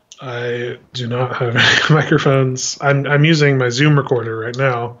 I do not have any microphones. I'm using my Zoom recorder right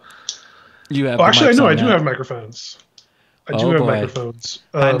now. You have? Actually, no, I do have microphones. I do have boy. Microphones.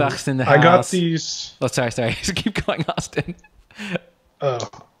 Heinbach's in the house. I got these. Oh, sorry. Keep going, Austin.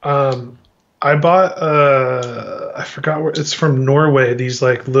 I bought. I forgot where it's from. Norway. These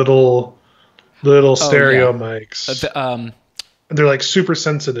like little stereo mics. They're like super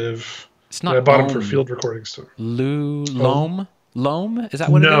sensitive. It's not. I bought them for field recording stuff. Loam? Is that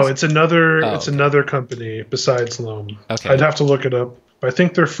what it is? No, it's another. It's another company besides Loam. Okay. I'd have to look it up. I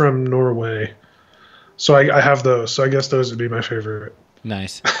think they're from Norway. So I have those. So I guess those would be my favorite.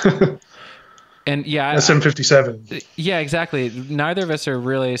 Nice. And yeah, SM57. Yeah, exactly. Neither of us are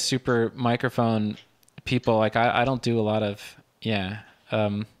really super microphone people. Like I don't do a lot of.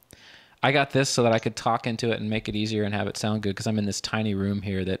 I got this so that I could talk into it and make it easier and have it sound good, because I'm in this tiny room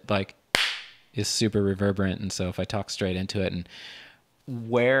here that like is super reverberant, and so if I talk straight into it and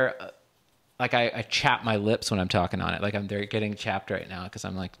I chap my lips when I'm talking on it, like they're getting chapped right now because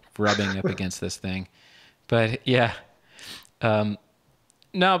I'm like rubbing up against this thing. But yeah,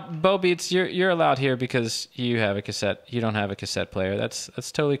 now Bo Beats, you're allowed here because you have a cassette. You don't have a cassette player. That's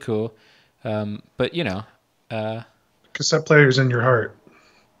totally cool. But cassette player's in your heart.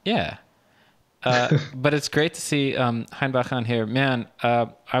 Yeah. But it's great to see Heinbach on here. Man,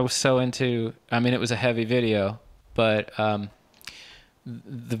 I was so into. I mean, it was a heavy video, but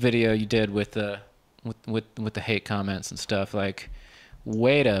the video you did with the hate comments and stuff, like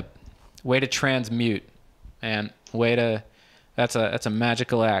way to transmute, and that's a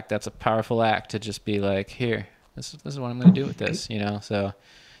magical act. That's a powerful act to just be like, here, this is what I'm going to do with this, So,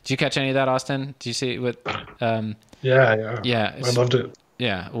 did you catch any of that, Austin? Did you see what? Yeah. I loved it.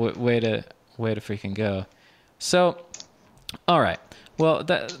 Yeah, way to freaking go. So, all right. Well,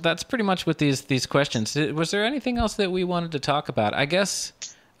 that's pretty much with these questions. Was there anything else that we wanted to talk about? I guess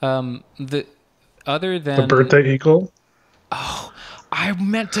other than the birthday eagle. Oh, I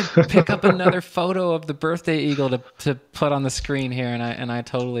meant to pick up another photo of the birthday eagle to put on the screen here, and I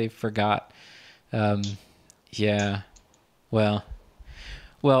totally forgot. Yeah. Well,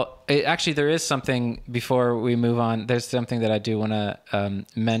 actually, there is something before we move on. There's something that I do want to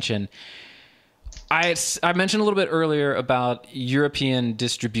mention. I mentioned a little bit earlier about European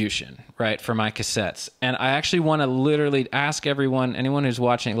distribution, right, for my cassettes. And I actually want to literally ask anyone who's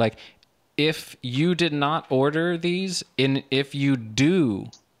watching, like, if you did not order these, if you do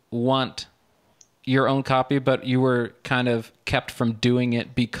want your own copy, but you were kind of kept from doing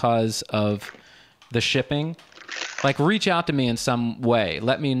it because of the shipping, like, reach out to me in some way.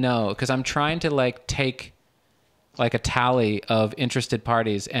 Let me know, because I'm trying to, like, take like a tally of interested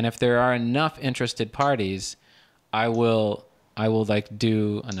parties, and if there are enough interested parties, I will like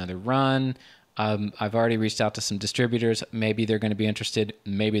do another run. I've already reached out to some distributors. Maybe they're going to be interested,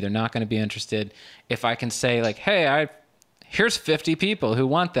 maybe they're not going to be interested. If I can say like, hey, here's 50 people who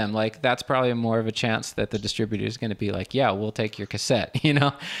want them, like, that's probably more of a chance that the distributor is going to be like, yeah, we'll take your cassette,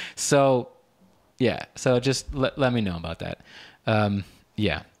 So yeah, so just let me know about that.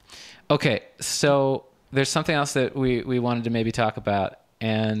 Yeah. Okay, so there's something else that we wanted to maybe talk about,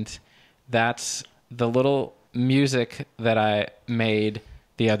 and that's the little music that I made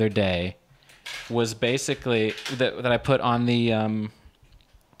the other day was basically that I put on the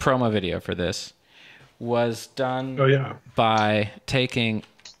promo video for this, was done by taking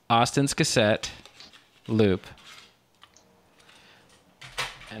Austin's cassette loop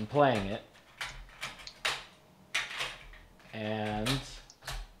and playing it, and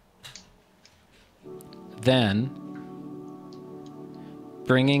then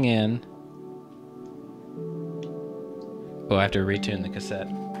bringing in... Oh, I have to retune the cassette.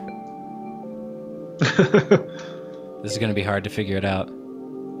 This is going to be hard to figure it out.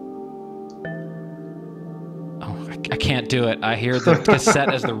 Oh, I can't do it. I hear the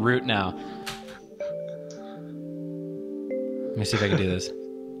cassette as the root now. Let me see if I can do this.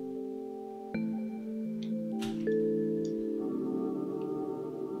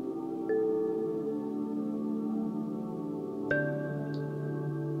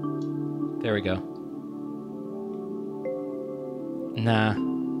 There we go. Nah,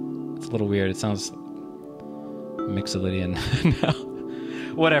 it's a little weird. It sounds Mixolydian. No,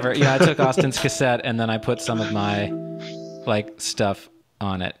 whatever. Yeah, I took Austin's cassette and then I put some of my like stuff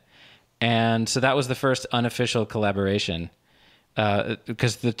on it, and so that was the first unofficial collaboration.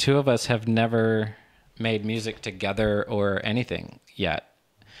 Because the two of us have never made music together or anything yet,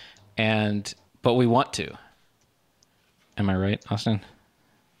 but we want to. Am I right, Austin?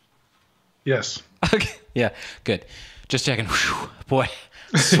 Yes. Okay. Yeah. Good. Just checking. Whew, boy,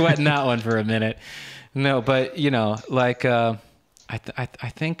 sweating that one for a minute. No, but like I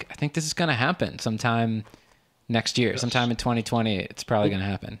think this is gonna happen sometime next year, sometime in 2020. It's probably gonna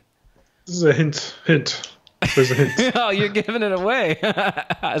happen. This is a hint. There's a hint. Oh, you're giving it away.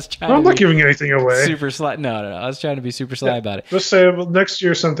 I'm not giving anything away. Super sly. No. I was trying to be super sly about it. Just say, well, next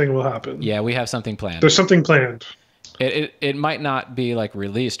year something will happen. Yeah, we have something planned. There's something planned. It might not be like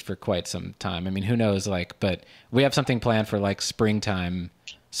released for quite some time. I mean, who knows? Like, but we have something planned for like springtime,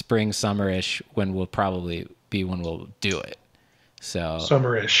 summerish, when we'll probably be when we'll do it. So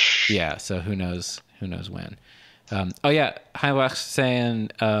summerish. Yeah. So who knows when? Oh yeah, Highlock's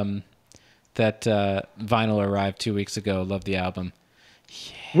saying that vinyl arrived 2 weeks ago. Love the album.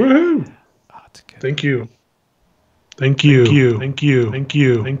 Yeah. Woohoo! Oh, it's good. Thank you. Thank you. Thank you. Thank you. Thank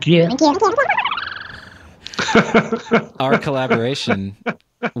you. Thank you. Our collaboration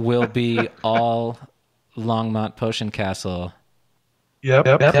will be all Longmont Potion Castle. Yep.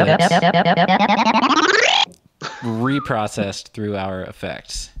 Reprocessed through our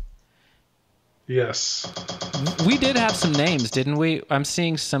effects. Yes. We did have some names, didn't we? I'm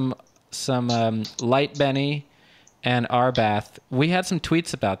seeing some Light Benny and Arbath. We had some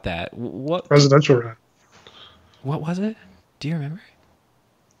tweets about that. What Presidential rat. What was it? Do you remember?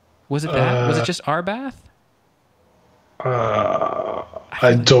 Was it that? Was it just Arbath?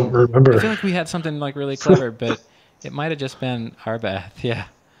 I don't remember. I feel like we had something like really clever, but it might have just been Arbath. Yeah.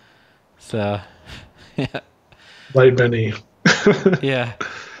 So, yeah. Light Benny. Yeah.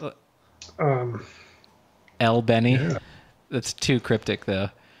 L Benny. Yeah. That's too cryptic, though.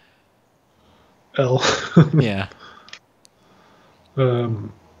 L. Yeah.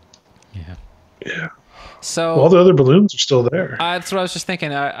 Yeah. Yeah. So all the other balloons are still there. That's what I was just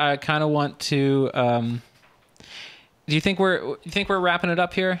thinking. I kind of want to. Do you think we're wrapping it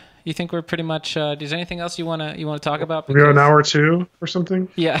up here? You think we're pretty much? Is there anything else you want to talk about? We're an hour 2 or something.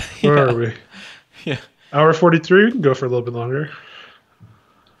 Yeah. Where are we? Yeah. Hour 43. We can go for a little bit longer.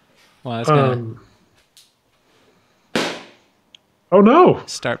 Well, that's gonna oh no!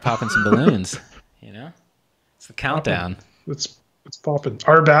 Start popping some balloons. It's the countdown. It's popping.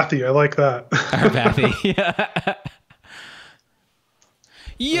 Arbathy, I like that. Arbathy. Yeah.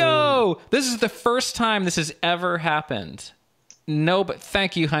 Yo, this is the first time this has ever happened. No, but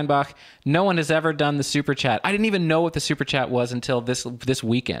thank you, Heinbach. No one has ever done the super chat. I didn't even know what the super chat was until this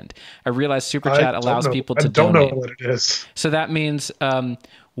weekend. I realized super chat allows people to donate. I don't know what it is. So that means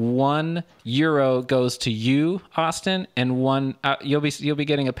 €1 goes to you, Austin, and you'll be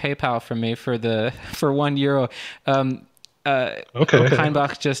getting a PayPal from me for €1. Okay.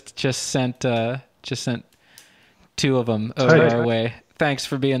 Heinbach just sent 2 of them over our way. Thanks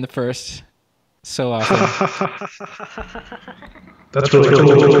for being the first. So awesome. That's really cool.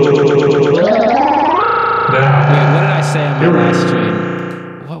 Wait, what did I say on my last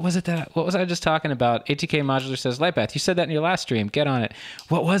stream? What was I just talking about? ATK Modular says, Lightbath, you said that in your last stream. Get on it.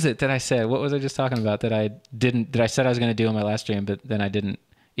 What was it that I said? What was I just talking about that I said I was going to do on my last stream, but then I didn't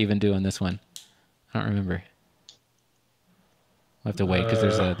even do on this one? I don't remember. We'll have to wait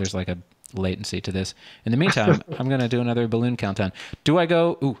because there's like a latency to this. In the meantime, I'm going to do another balloon countdown. Do I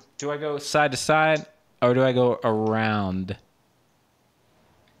go side to side or do I go around?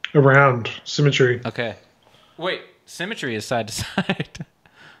 Around. Symmetry. Okay. Wait, symmetry is side to side.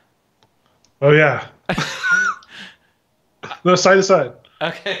 Oh, yeah. No, side to side.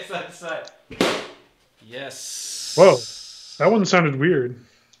 Okay, side to side. Yes. Whoa. That one sounded weird.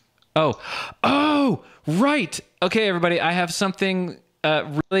 Oh, right. Okay, everybody, I have something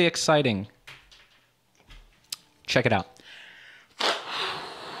really exciting. Check it out.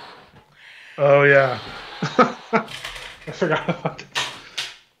 Oh, yeah. I forgot about it.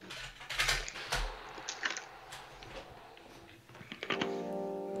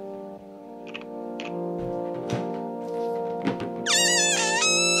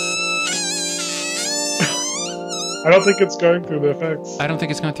 I don't think it's going through the effects. I don't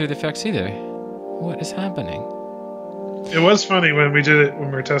think it's going through the effects either. What is happening? It was funny when we did it when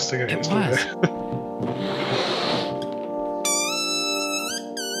we were testing it. It yesterday.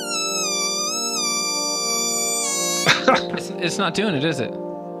 was. It's not doing it, is it?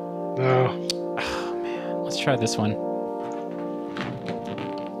 No. Oh, man. Let's try this one.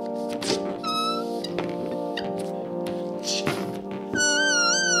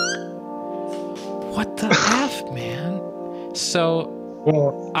 What the F, man? So,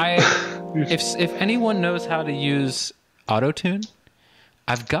 Well, if anyone knows how to use autotune,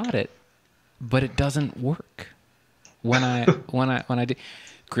 I've got it, but it doesn't work when I do.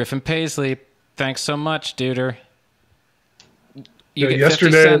 Griffin Paisley, thanks so much, duder. You get 50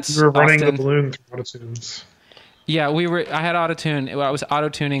 yesterday cents, we were running Austin. the balloon through autotunes. Yeah, I had autotune. I was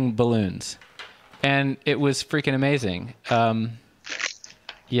auto-tuning balloons, and it was freaking amazing.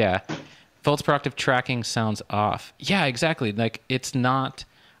 Yeah. Volts per octave tracking sounds off. Yeah, exactly. Like, it's not...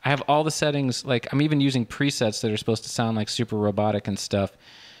 I have all the settings. Like, I'm even using presets that are supposed to sound like super robotic and stuff.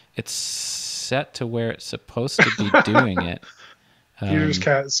 It's set to where it's supposed to be doing it. Peter's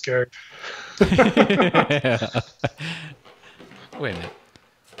cat is scared. Yeah. Wait a minute.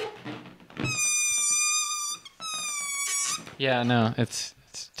 Yeah, no, it's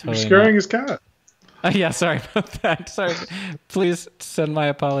totally You're scaring not. his cat. Yeah, sorry about that. Sorry. Please send my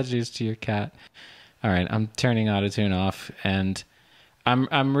apologies to your cat. All right, I'm turning autotune off, and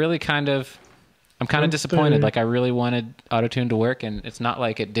I'm really kind of disappointed. Like, I really wanted autotune to work, and it's not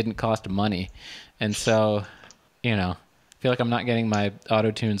like it didn't cost money, and so, I feel like I'm not getting my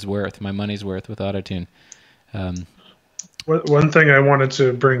autotune's worth, my money's worth with autotune. One thing I wanted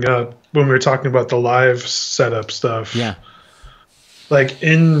to bring up when we were talking about the live setup stuff. Yeah. Like,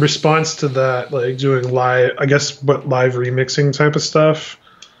 in response to that, like doing live remixing type of stuff,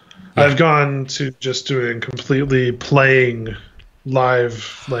 yeah. I've gone to just doing completely playing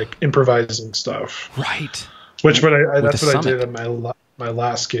live, like improvising stuff. Right. That's what I did at my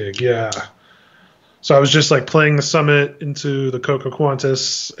last gig. Yeah. So I was just like playing the Summit into the Coco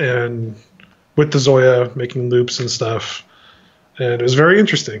Quantus and with the Zoya making loops and stuff, and it was very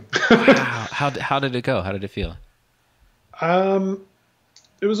interesting. Wow. How did it go? How did it feel?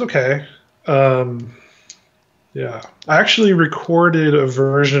 It was okay. Yeah. I actually recorded a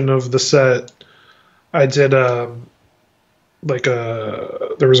version of the set. I did there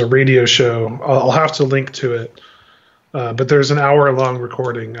was a radio show. I'll have to link to it. But there's an hour-long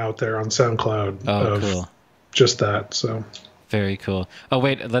recording out there on SoundCloud of cool. just that. So very cool. Oh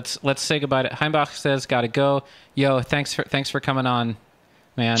wait, let's say goodbye to Heimbach says gotta go. Yo, thanks for coming on,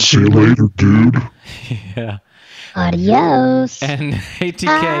 man. See you later, dude. Yeah. Adios. And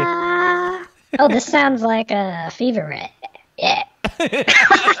ATK. Oh, this sounds like a Fever Ray. Yeah.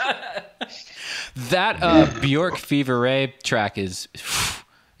 That Bjork Fever Ray track is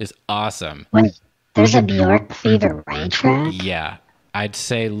awesome. Wait, there's a Bjork Fever Ray track? Yeah. I'd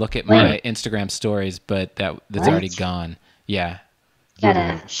say look at my Instagram stories, but that's already gone. Yeah. You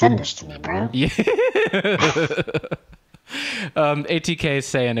gotta send this to me, bro. Yeah. ATK is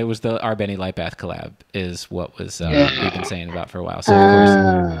saying it was our Beny Lightbath collab is what was we've been saying about for a while. So of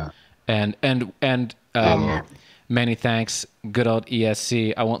course, and many thanks, good old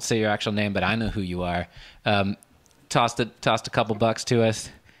ESC. I won't say your actual name, but I know who you are. Tossed a couple bucks to us.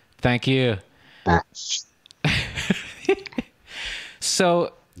 Thank you.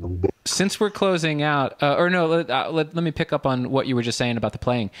 So, since we're closing out, let me pick up on what you were just saying about the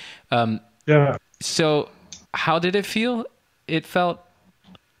playing. yeah. So, how did it feel? It felt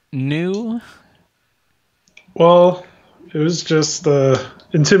new. Well, it was just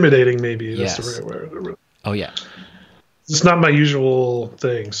intimidating, maybe. That's the right word. Oh yeah. It's not my usual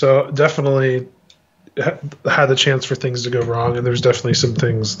thing, so definitely had the chance for things to go wrong, and there's definitely some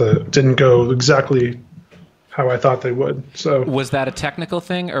things that didn't go exactly how I thought they would. So, was that a technical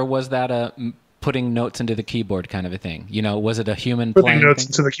thing, or was that a putting notes into the keyboard kind of a thing? Was it a human putting playing notes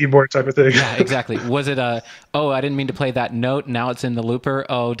thing? into the keyboard type of thing? Yeah, exactly. Was it I didn't mean to play that note, now it's in the looper,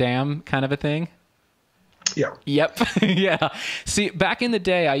 oh damn, kind of a thing? Yeah. Yep. Yeah. See, back in the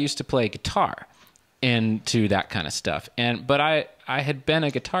day, I used to play guitar into that kind of stuff, but I had been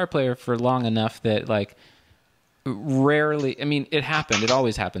a guitar player for long enough that, like, rarely, I mean, it happened, it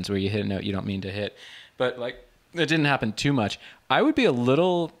always happens where you hit a note you don't mean to hit, but, like, it didn't happen too much. I would be a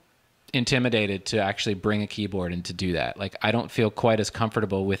little intimidated to actually bring a keyboard and to do that. Like, I don't feel quite as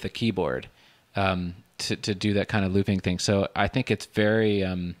comfortable with a keyboard to do that kind of looping thing. So I think it's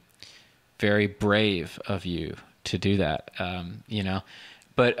very very brave of you to do that,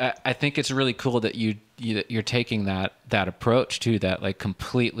 but I think it's really cool that you're taking that approach to that, like,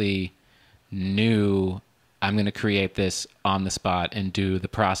 completely new I'm going to create this on the spot and do the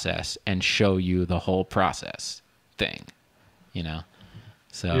process and show you the whole process thing, you know?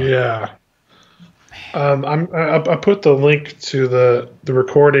 So Yeah. I put the link to the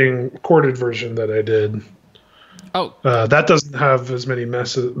recorded version that I did. Oh, that doesn't have as many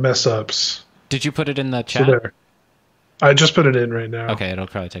mess ups. Did you put it in the So chat? there. I just put it in right now. Okay, it'll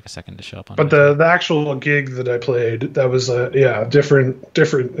probably take a second to show up on. But the actual gig that I played, that was a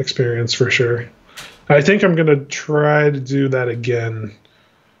different experience for sure. I think I'm gonna try to do that again.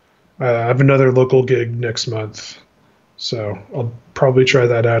 I have another local gig next month, so I'll probably try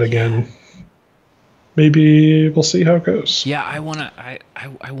that out again. Maybe we'll see how it goes. Yeah, I wanna.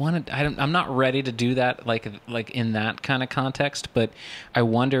 I'm not ready to do that like in that kind of context, but I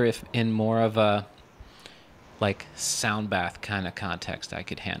wonder if in more of a like sound bath kind of context I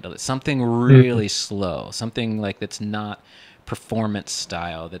could handle it. Something really slow, something like that's not performance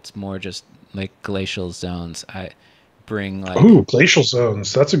style, that's more just like glacial zones. I bring like glacial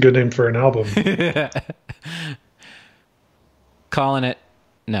zones. That's a good name for an album. Calling it.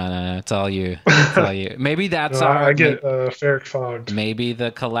 No, it's all you. It's all you. Maybe that's I get ferric fogged. Maybe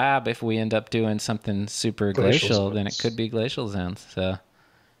the collab, if we end up doing something super glacial, then it could be glacial zones. So,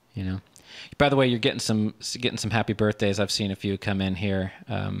 you know. By the way, you're getting some happy birthdays. I've seen a few come in here.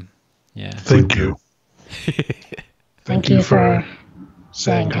 Yeah. Thank you. Thank you for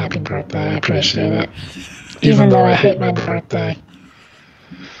saying happy birthday. I appreciate it. Even though I hate my birthday.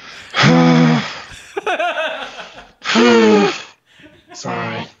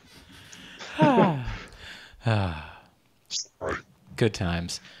 Sorry. Good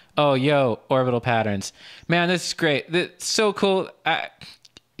times. Oh, yo, orbital patterns. Man, this is great. It's so cool. I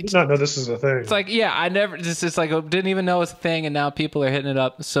did not know this is a thing. It's like, yeah, I never, it's like, I didn't even know it was a thing, and now people are hitting it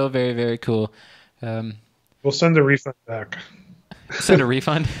up. So very, very cool. We'll send a refund back. Send a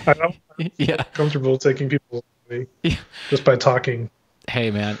refund? I don't yeah. comfortable taking people away just by talking.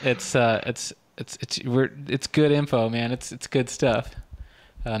 Hey, man, it's good info, man. It's good stuff.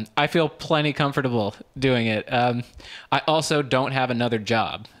 I feel plenty comfortable doing it. I also don't have another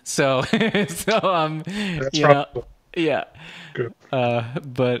job, so That's you know, probably yeah. good.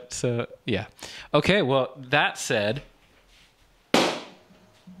 But so yeah. Okay, well that said,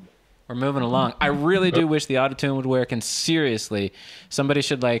 we're moving along. I really do wish the autotune would work, and seriously, somebody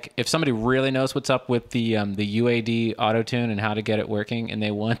should if somebody really knows what's up with the UAD autotune and how to get it working, and they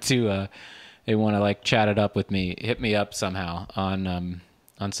want to chat it up with me, hit me up somehow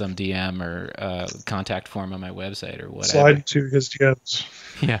on some DM or contact form on my website or whatever. Slide to his DMs.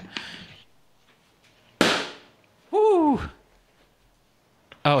 Yeah. Woo!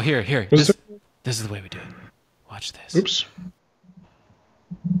 Oh, here. This is the way we do it. Watch this. Oops.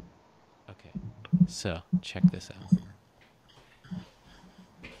 Okay. So, check this out.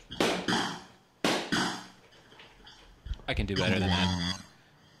 I can do better than that.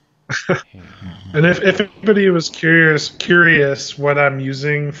 And if anybody was curious what I'm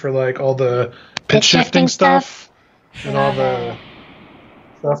using for all the pitch shifting stuff and all the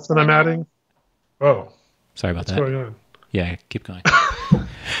stuff that I'm adding. Oh, sorry about what's that. going on? Yeah, keep going.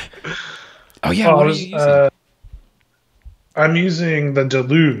 Oh yeah, what are you using? I'm using the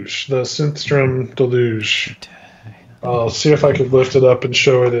Deluge, the Synthstrom Deluge. I'll see if I could lift it up and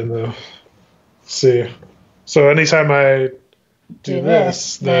show it in the. See, so anytime I do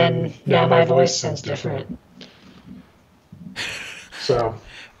this, then my voice sounds different. So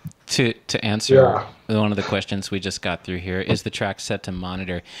to answer one of the questions we just got through here, is the track set to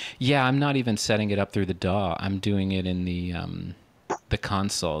monitor? Yeah, I'm not even setting it up through the DAW. I'm doing it in the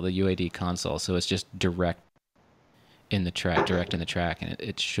console, the UAD console. So it's just direct in the track, and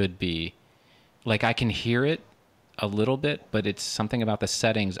it should be I can hear it a little bit, but it's something about the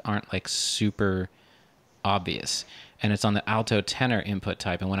settings aren't super obvious. And it's on the alto tenor input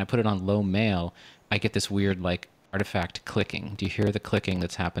type. And when I put it on low male, I get this weird artifact clicking. Do you hear the clicking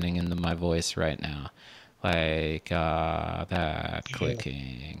that's happening in my voice right now? That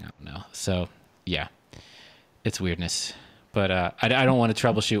clicking. I don't know. So yeah, it's weirdness. But I don't want to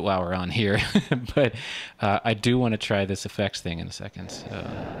troubleshoot while we're on here. But I do want to try this effects thing in a second. So.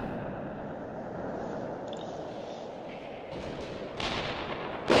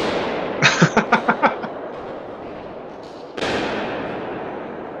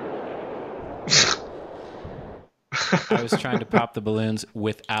 I was trying to pop the balloons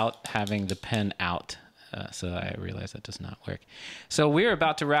without having the pen out, so I realized that does not work. So we're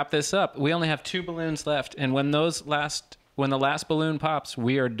about to wrap this up. We only have 2 balloons left, and when the last balloon pops,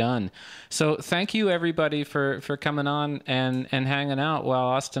 we are done. So thank you everybody for coming on and hanging out while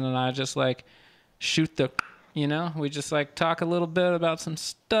Austin and I just shoot the, we just talk a little bit about some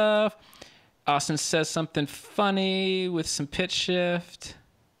stuff. Austin says something funny with some pitch shift.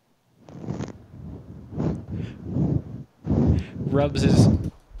 Rubs his...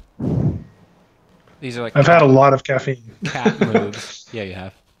 These are like... I've had a lot of caffeine. Cat moves. Yeah, you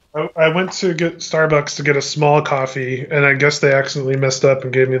have. I went to get Starbucks to get a small coffee, and I guess they accidentally messed up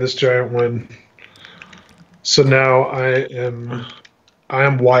and gave me this giant one. So now I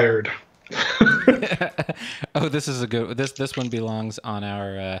am wired. Oh, this is a good... This one belongs on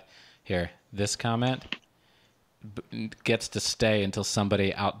our... here, this comment gets to stay until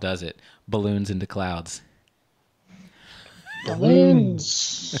somebody outdoes it. Balloons into clouds.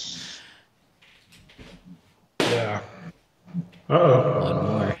 Balloons. Yeah. Uh-oh. One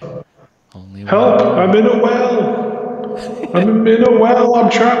more. Only Help! one. I'm in a well! I'm in a well! I'm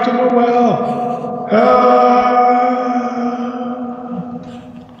trapped in a well!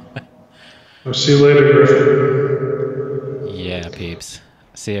 I'll see you later, Griffin. Yeah, peeps.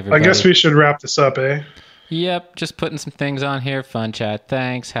 See everybody. I guess we should wrap this up, eh? Yep, just putting some things on here. Fun chat.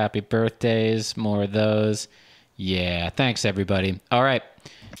 Thanks. Happy birthdays. More of those. Yeah, thanks, everybody. All right,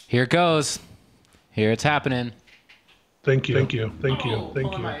 here it goes. Here it's happening. Thank you. Thank you. Thank you.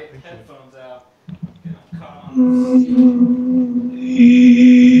 Thank you. My headphones out.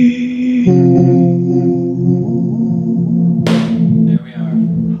 There we are.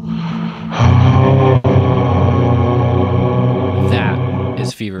 That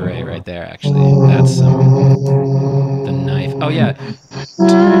is Fever Ray right there, actually. That's the knife. Oh, yeah.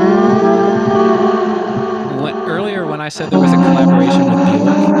 Earlier when I said there was a collaboration with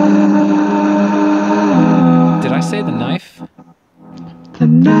Bjork, did I say the knife? The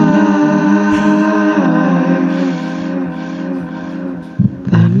knife.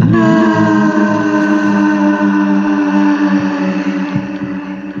 The knife.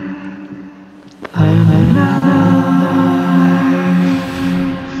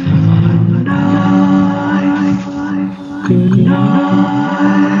 Good night.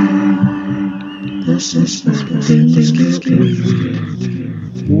 This is the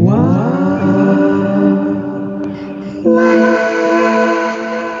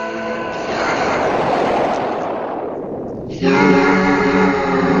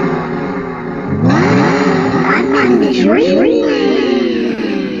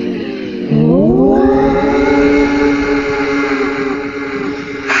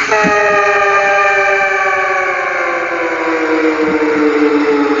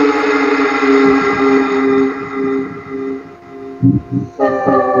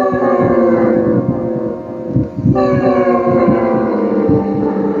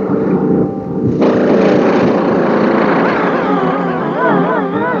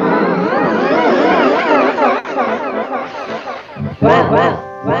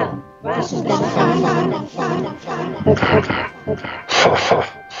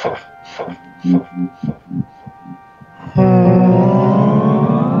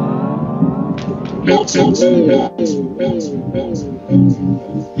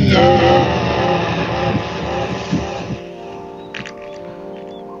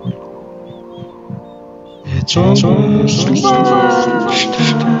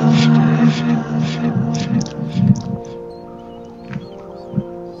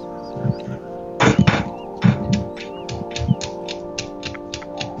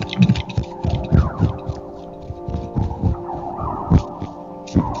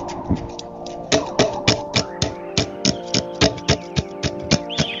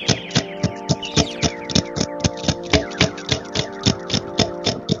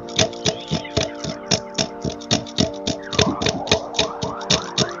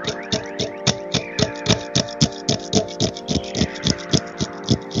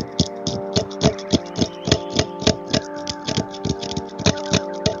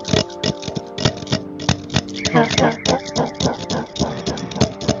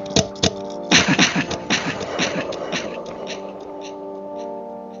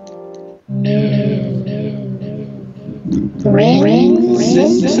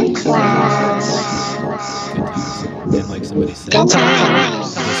And like somebody said, this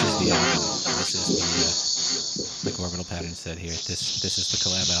is the like Orbital Pattern said here. This is the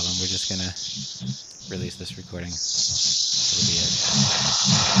collab album. We're just gonna release this recording. It'll be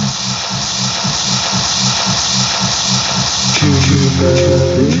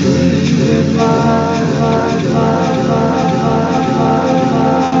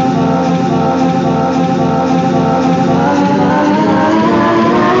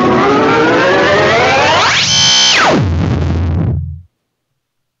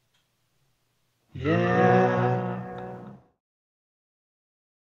yeah.